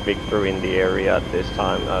friendly Victor in the area at this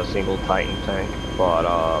time, a single Titan tank, but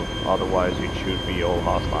otherwise it should be all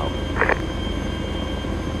hostile.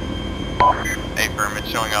 Affirm, it's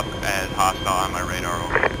showing up as hostile on my radar,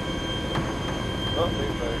 over. Oh,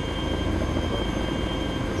 there's there.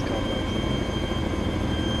 This compound's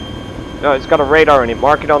No, it's got a radar in it.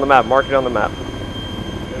 Mark it on the map. Mark it on the map.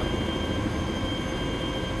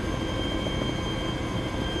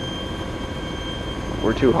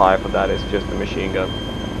 We're too high for that. It's just a machine gun.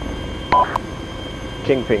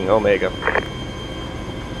 Kingpin Omega.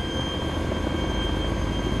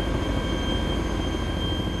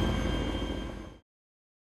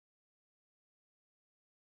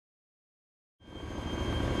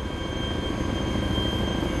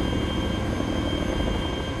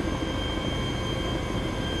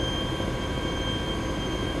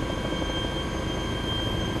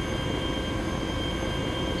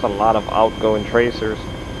 It's a lot of outgoing tracers.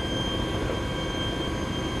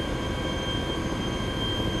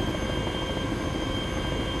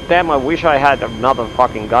 Damn, I wish I had another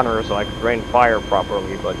fucking gunner so I could drain fire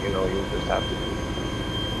properly, but you know, you'll just have to do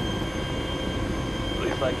At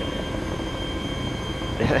least I can.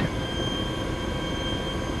 it.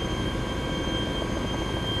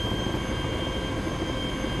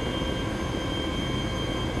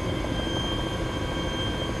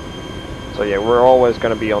 So yeah, we're always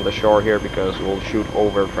going to be on the shore here because we'll shoot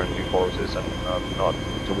over friendly forces and not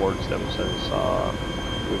towards them, since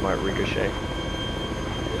we might ricochet.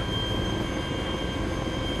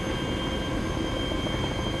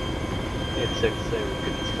 It's safe to say we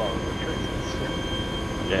could just follow the traces.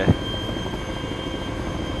 Yeah.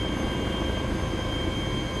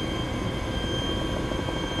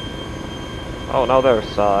 Oh, now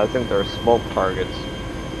there's, I think there's smoke targets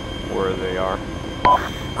where they are.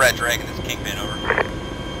 Red Dragon is Kingpin, over.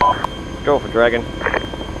 Go for Dragon. The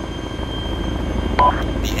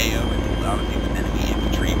AO is allocating with enemy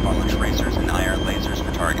infantry, follow tracers, and IR lasers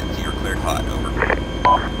for targets. You're cleared hot, over.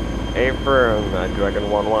 Affirm, Dragon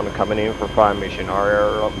 1-1 coming in for fire mission,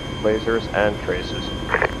 RR lasers and tracers.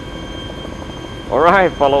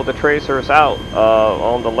 Alright, follow the tracers out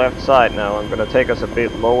on the left side now. I'm gonna take us a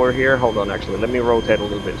bit lower here. Hold on, actually, let me rotate a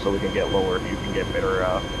little bit so we can get lower. You can get better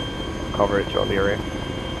coverage on the area.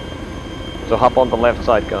 So hop on the left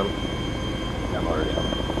side, gun. I'm already on.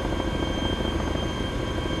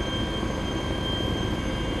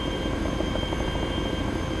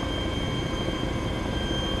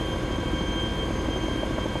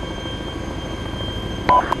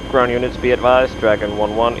 Ground units be advised, Dragon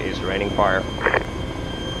 1-1 is raining fire.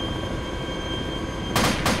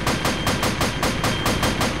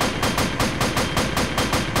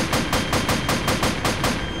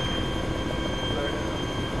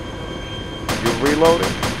 You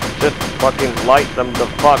reloading? Just fucking light them the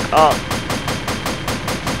fuck up.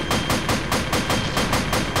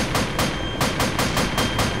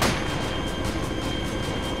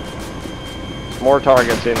 More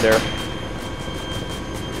targets in there.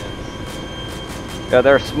 Yeah,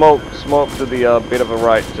 there's smoke to the bit of a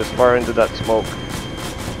right. Just fire into that smoke.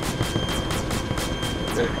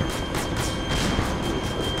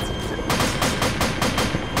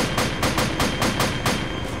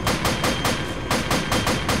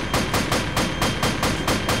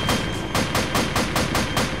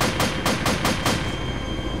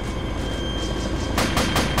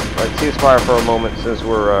 Right, ceasefire for a moment since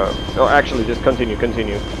we're oh, actually, just continue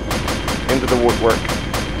into the woodwork.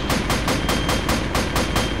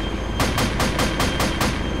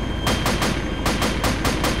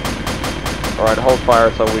 Alright, hold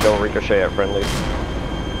fire so we don't ricochet at friendlies.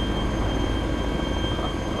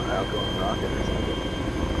 Outgoing rocket or something.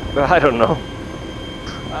 I don't know.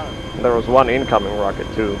 I don't know. There was one incoming rocket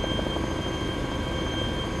too.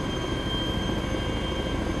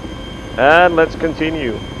 And let's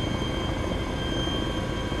continue.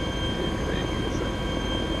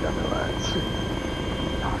 Got no lads. Oh,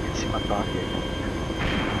 I can see my body again.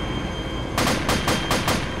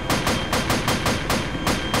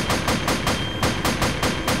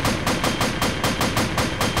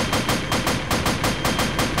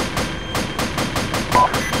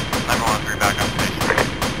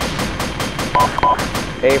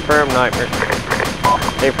 Affirm Nightmare.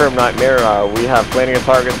 Affirm Nightmare, we have plenty of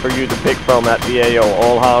targets for you to pick from at the AO.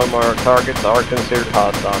 All Harmer targets are considered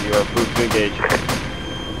hostile. You are approved to engage.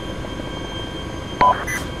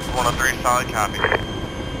 103, solid copy.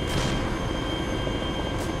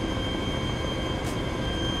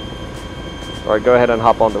 Alright, go ahead and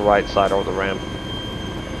hop on the right side of the ramp.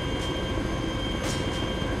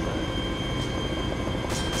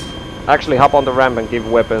 Actually, hop on the ramp and give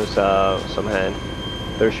weapons some hand.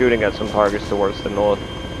 They're shooting at some targets towards the north.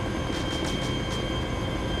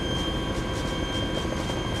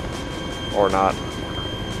 Or not.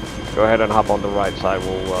 Go ahead and hop on the right side,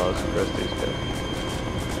 we'll suppress these guys.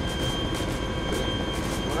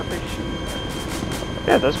 What are they shooting at?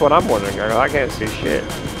 Yeah, that's what I'm wondering. I can't see shit.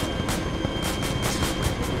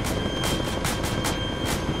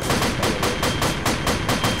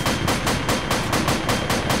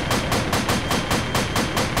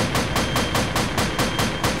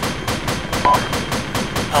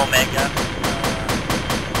 Omega,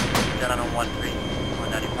 got on 1-3,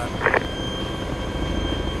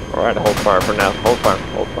 195. Alright, hold fire for now. Hold fire,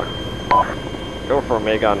 hold fire. Go for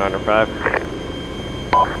Omega on 95.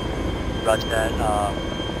 Roger that.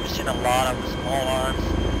 We've seen a lot of small arms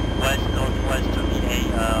west, northwest of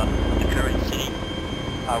the current city.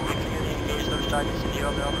 We can engage those targets in the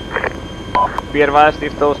over. Be advised,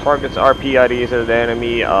 if those targets are PIDs of the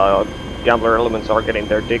enemy, gambler elements are getting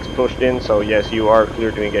their dicks pushed in, so yes, you are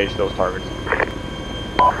clear to engage those targets.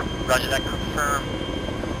 Roger that, confirm.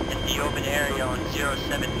 In the open area on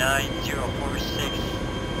 079046,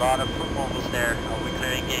 a lot of foot mobiles there. Are we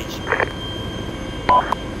clear to engage?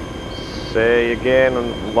 Say again,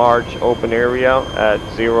 on large open area at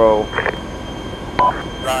 0.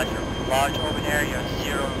 Roger, large open area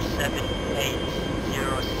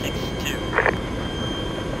 078062.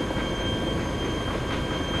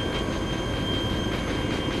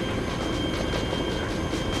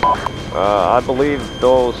 I believe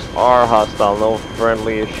those are hostile, no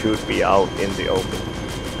friendly should be out in the open.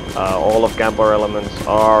 All of gambler elements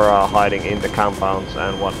are hiding in the compounds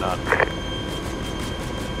and whatnot.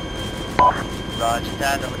 Roger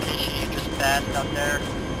that, the location you just passed up there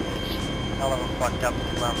is hell of a fucked up with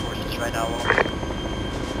the ground forces right now.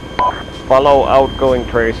 Follow outgoing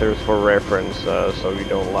tracers for reference, so you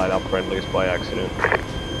don't light up friendlies by accident.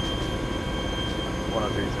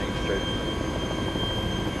 103 saying straight.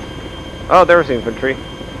 Oh, there's infantry,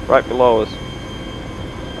 right below us.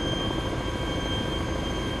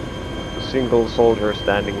 A single soldier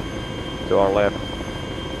standing to our left.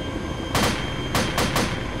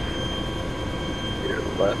 Here to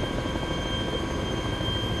the left.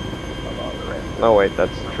 No wait,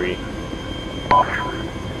 that's the tree.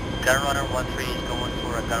 Gunrunner 13 is going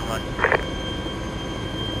for a gun run.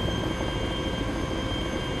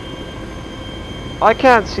 I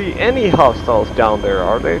can't see any hostiles down there,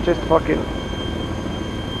 are they just fucking...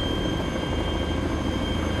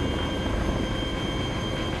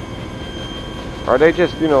 Are they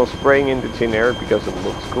just, you know, spraying into thin air because it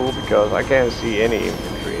looks cool? Because I can't see any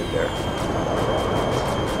infantry in there.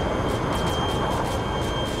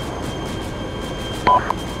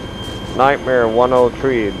 Nightmare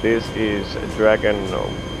 103, this is Dragon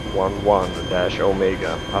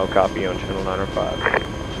 11-Omega. How copy on channel 905?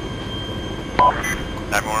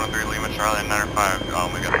 Nightmare 103, Lima Charlie 905,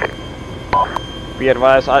 Omega. Be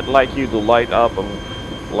advised, I'd like you to light up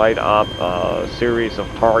a series of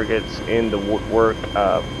targets in the woodwork,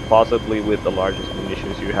 possibly with the largest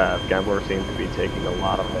munitions you have. Gamblers seem to be taking a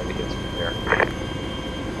lot of heavy hits from there.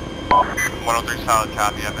 103 solid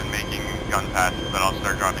copy, I've been making gun passes, but I'll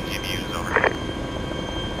start dropping GBUs over.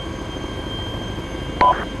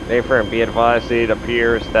 Affirm, be advised, it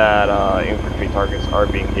appears that infantry targets are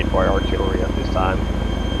being hit by artillery at this time.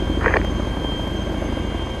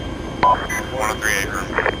 103 Affirm.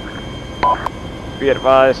 Be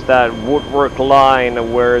advised that woodwork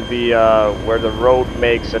line where the road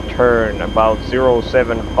makes a turn about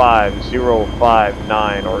 075,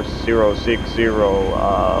 059 or 060.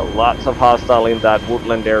 Lots of hostile in that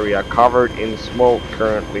woodland area, covered in smoke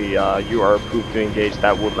currently. You are approved to engage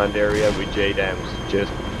that woodland area with JDAMs.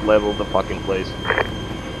 Just level the fucking place.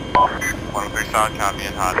 103 solid copy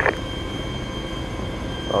and hot.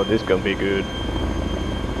 Oh, this gonna be good.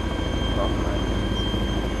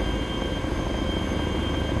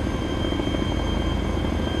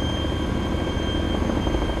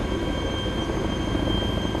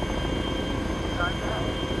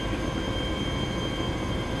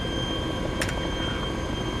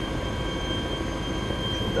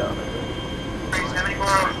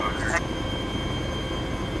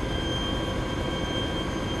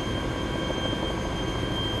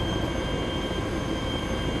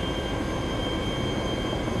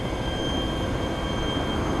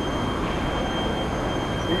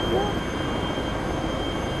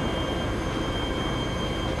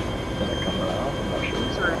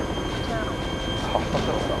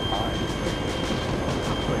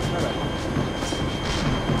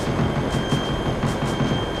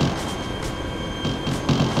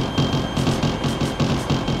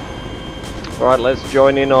 Alright, let's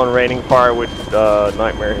join in on raining fire with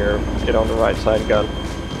Nightmare here. Get on the right side gun.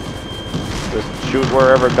 Just shoot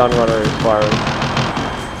wherever Gunrunner is firing.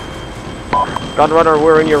 Gunrunner,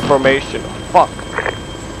 we're in your formation. Fuck!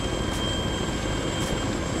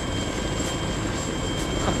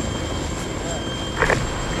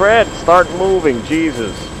 Fred, start moving,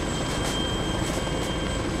 Jesus!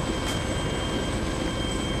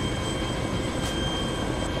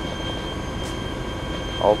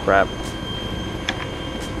 Oh crap.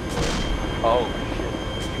 Oh shit,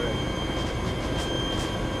 that's right.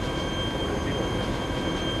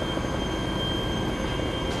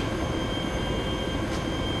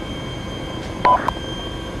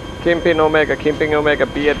 Kimping Omega,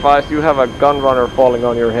 be advised, you have a Gunrunner falling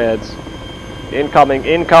on your heads. Incoming,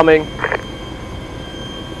 incoming!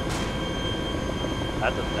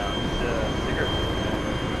 That's a down. It's a cigarette.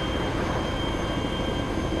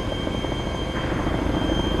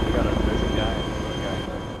 We got a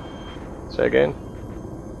Say again?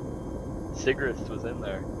 Sigrist was in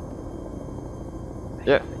there.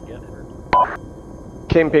 Yeah.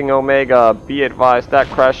 Kimping Omega, be advised that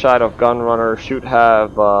crash site of Gunrunner should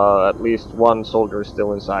have at least one soldier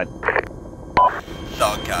still inside.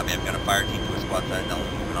 Solid copy. I've got a fire team to a squad side. Now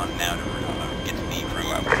we're moving on now to get the B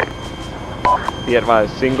crew out. Be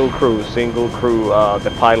advised, single crew,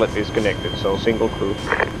 the pilot disconnected, so single crew.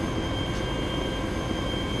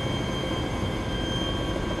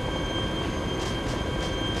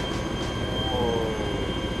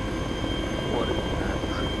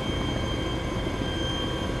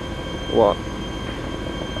 What?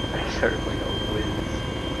 Certainly no winds.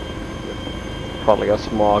 Probably a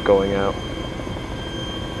smog going out.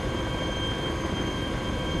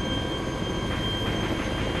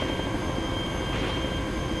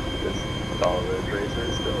 This solid racer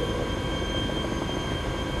is still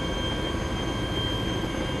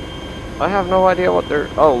I have no idea what they're...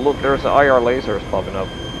 Oh, look, there's the IR lasers popping up.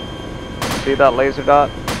 See that laser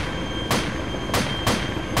dot?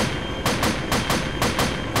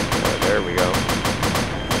 There we go.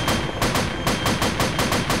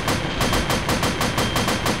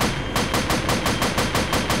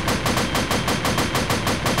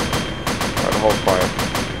 Alright, hold fire.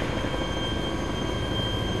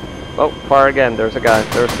 Oh, fire again. There's a guy.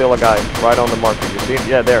 There's still a guy right on the marker. You see him?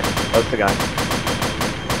 Yeah, there. That's the guy.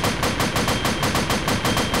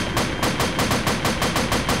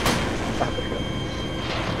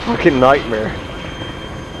 Fucking nightmare.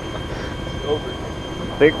 over.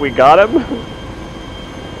 Think we got him? I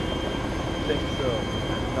think so.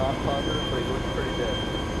 Not positive, but he looks pretty dead.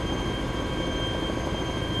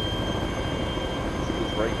 This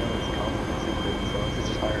is right now his competency rating, so it's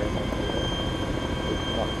just higher than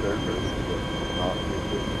not third person, but not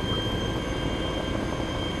good.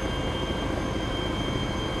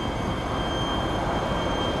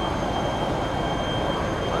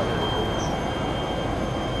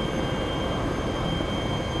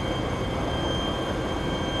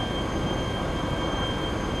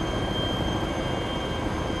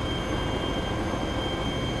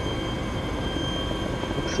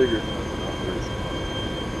 Cigarettes not very smart.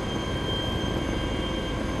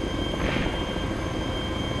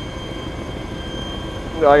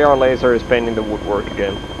 The IR laser is painting the woodwork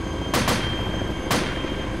again.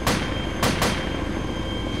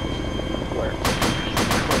 Where?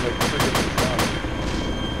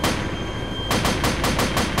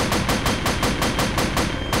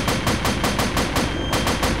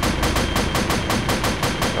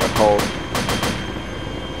 Hold.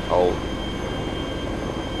 Hold.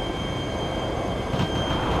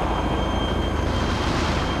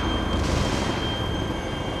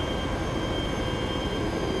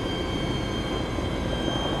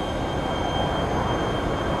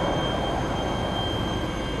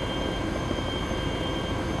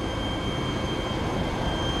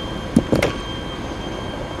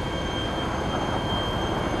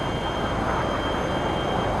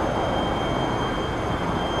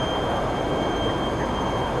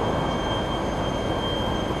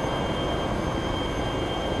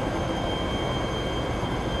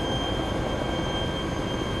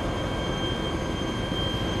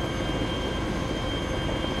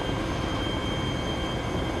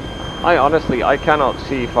 I cannot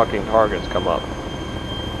see fucking targets come up.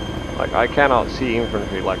 Like, I cannot see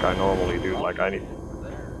infantry like I normally do. Like, I need...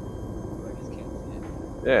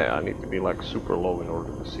 Yeah, I need to be like super low in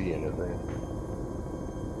order to see anything.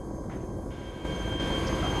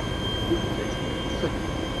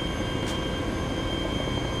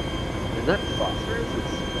 Is that phosphorus?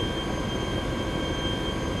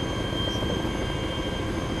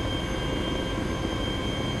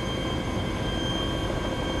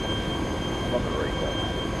 I'm on the right now.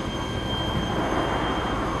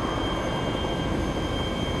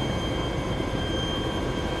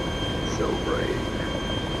 So bright.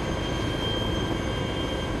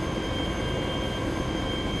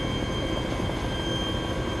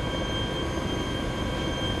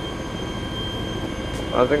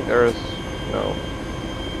 I think there's... no.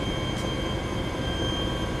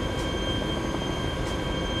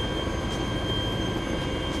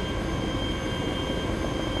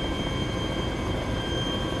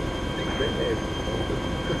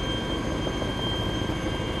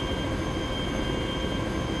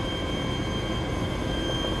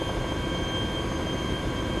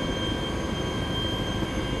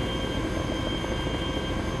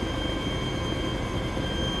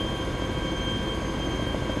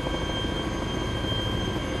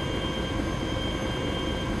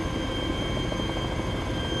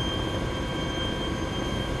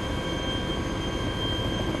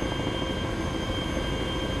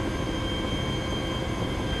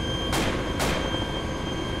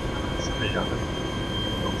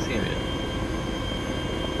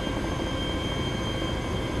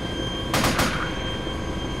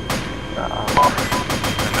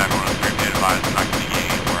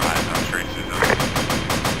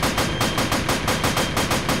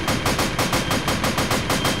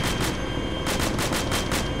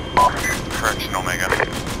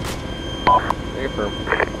 Affirm.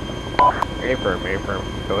 Affirm, affirm.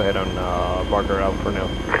 Go ahead and marker out for now.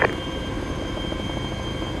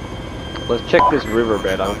 Let's check this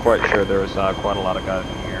riverbed. I'm quite sure there's quite a lot of guys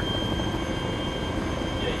in here.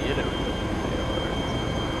 Yeah, you know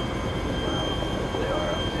they are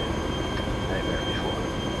up to nightmare before.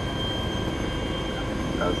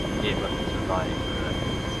 That was me fucking surviving for that.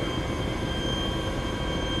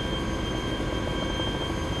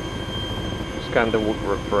 Scan the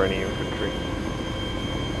woodwork for any infantry.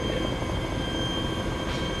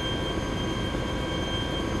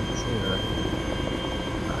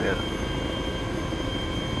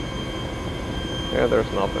 Yeah,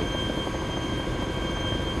 there's nothing.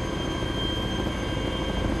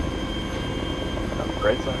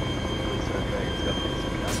 Right side. Police are dragons got these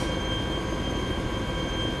guys.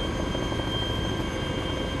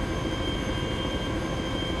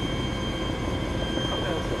 Probably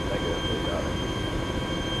has some negative they got it.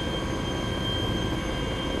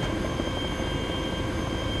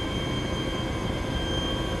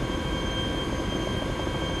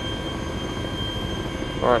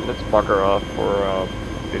 Alright, let's bugger off for a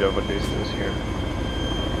bit of a distance here.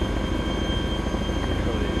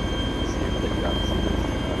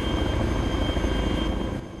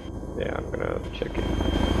 Yeah, I'm gonna check it.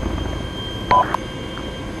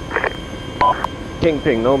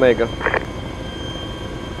 Kingping, Omega.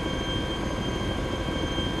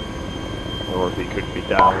 Or he could be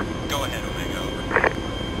down. Go ahead, Omega,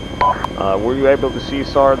 over. Were you able to see,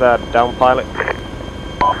 Sar, that down pilot?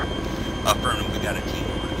 Affirmative, we got a team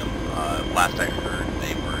over them. Last I heard,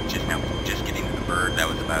 they were just getting to the bird. That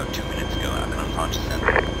was about 2 minutes ago. I've been unconscious since.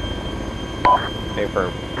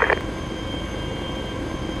 Affirm.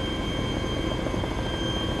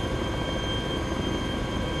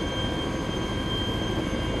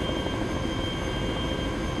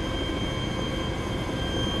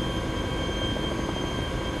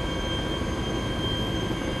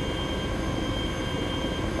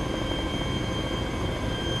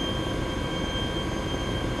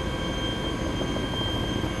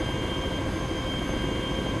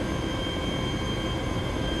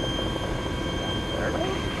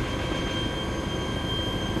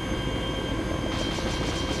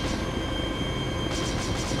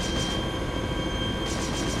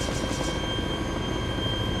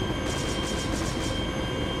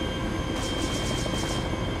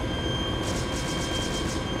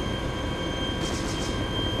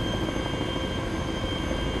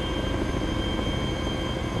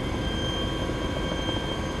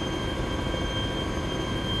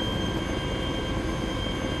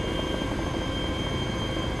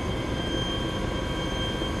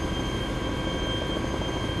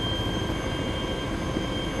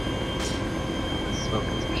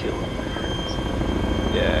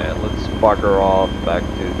 Yeah, let's bugger off back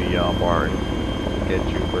to the barn. Get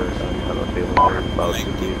you bird. I have a feeling we're about to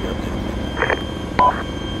be again.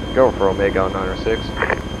 Go for Omega on 906.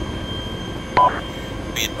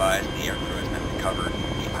 Be advised, the air crew has been recovered.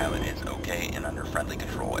 The pilot is okay and under friendly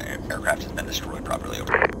control. Aircraft has been destroyed properly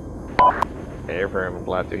over. Hey, I'm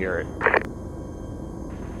glad to hear it.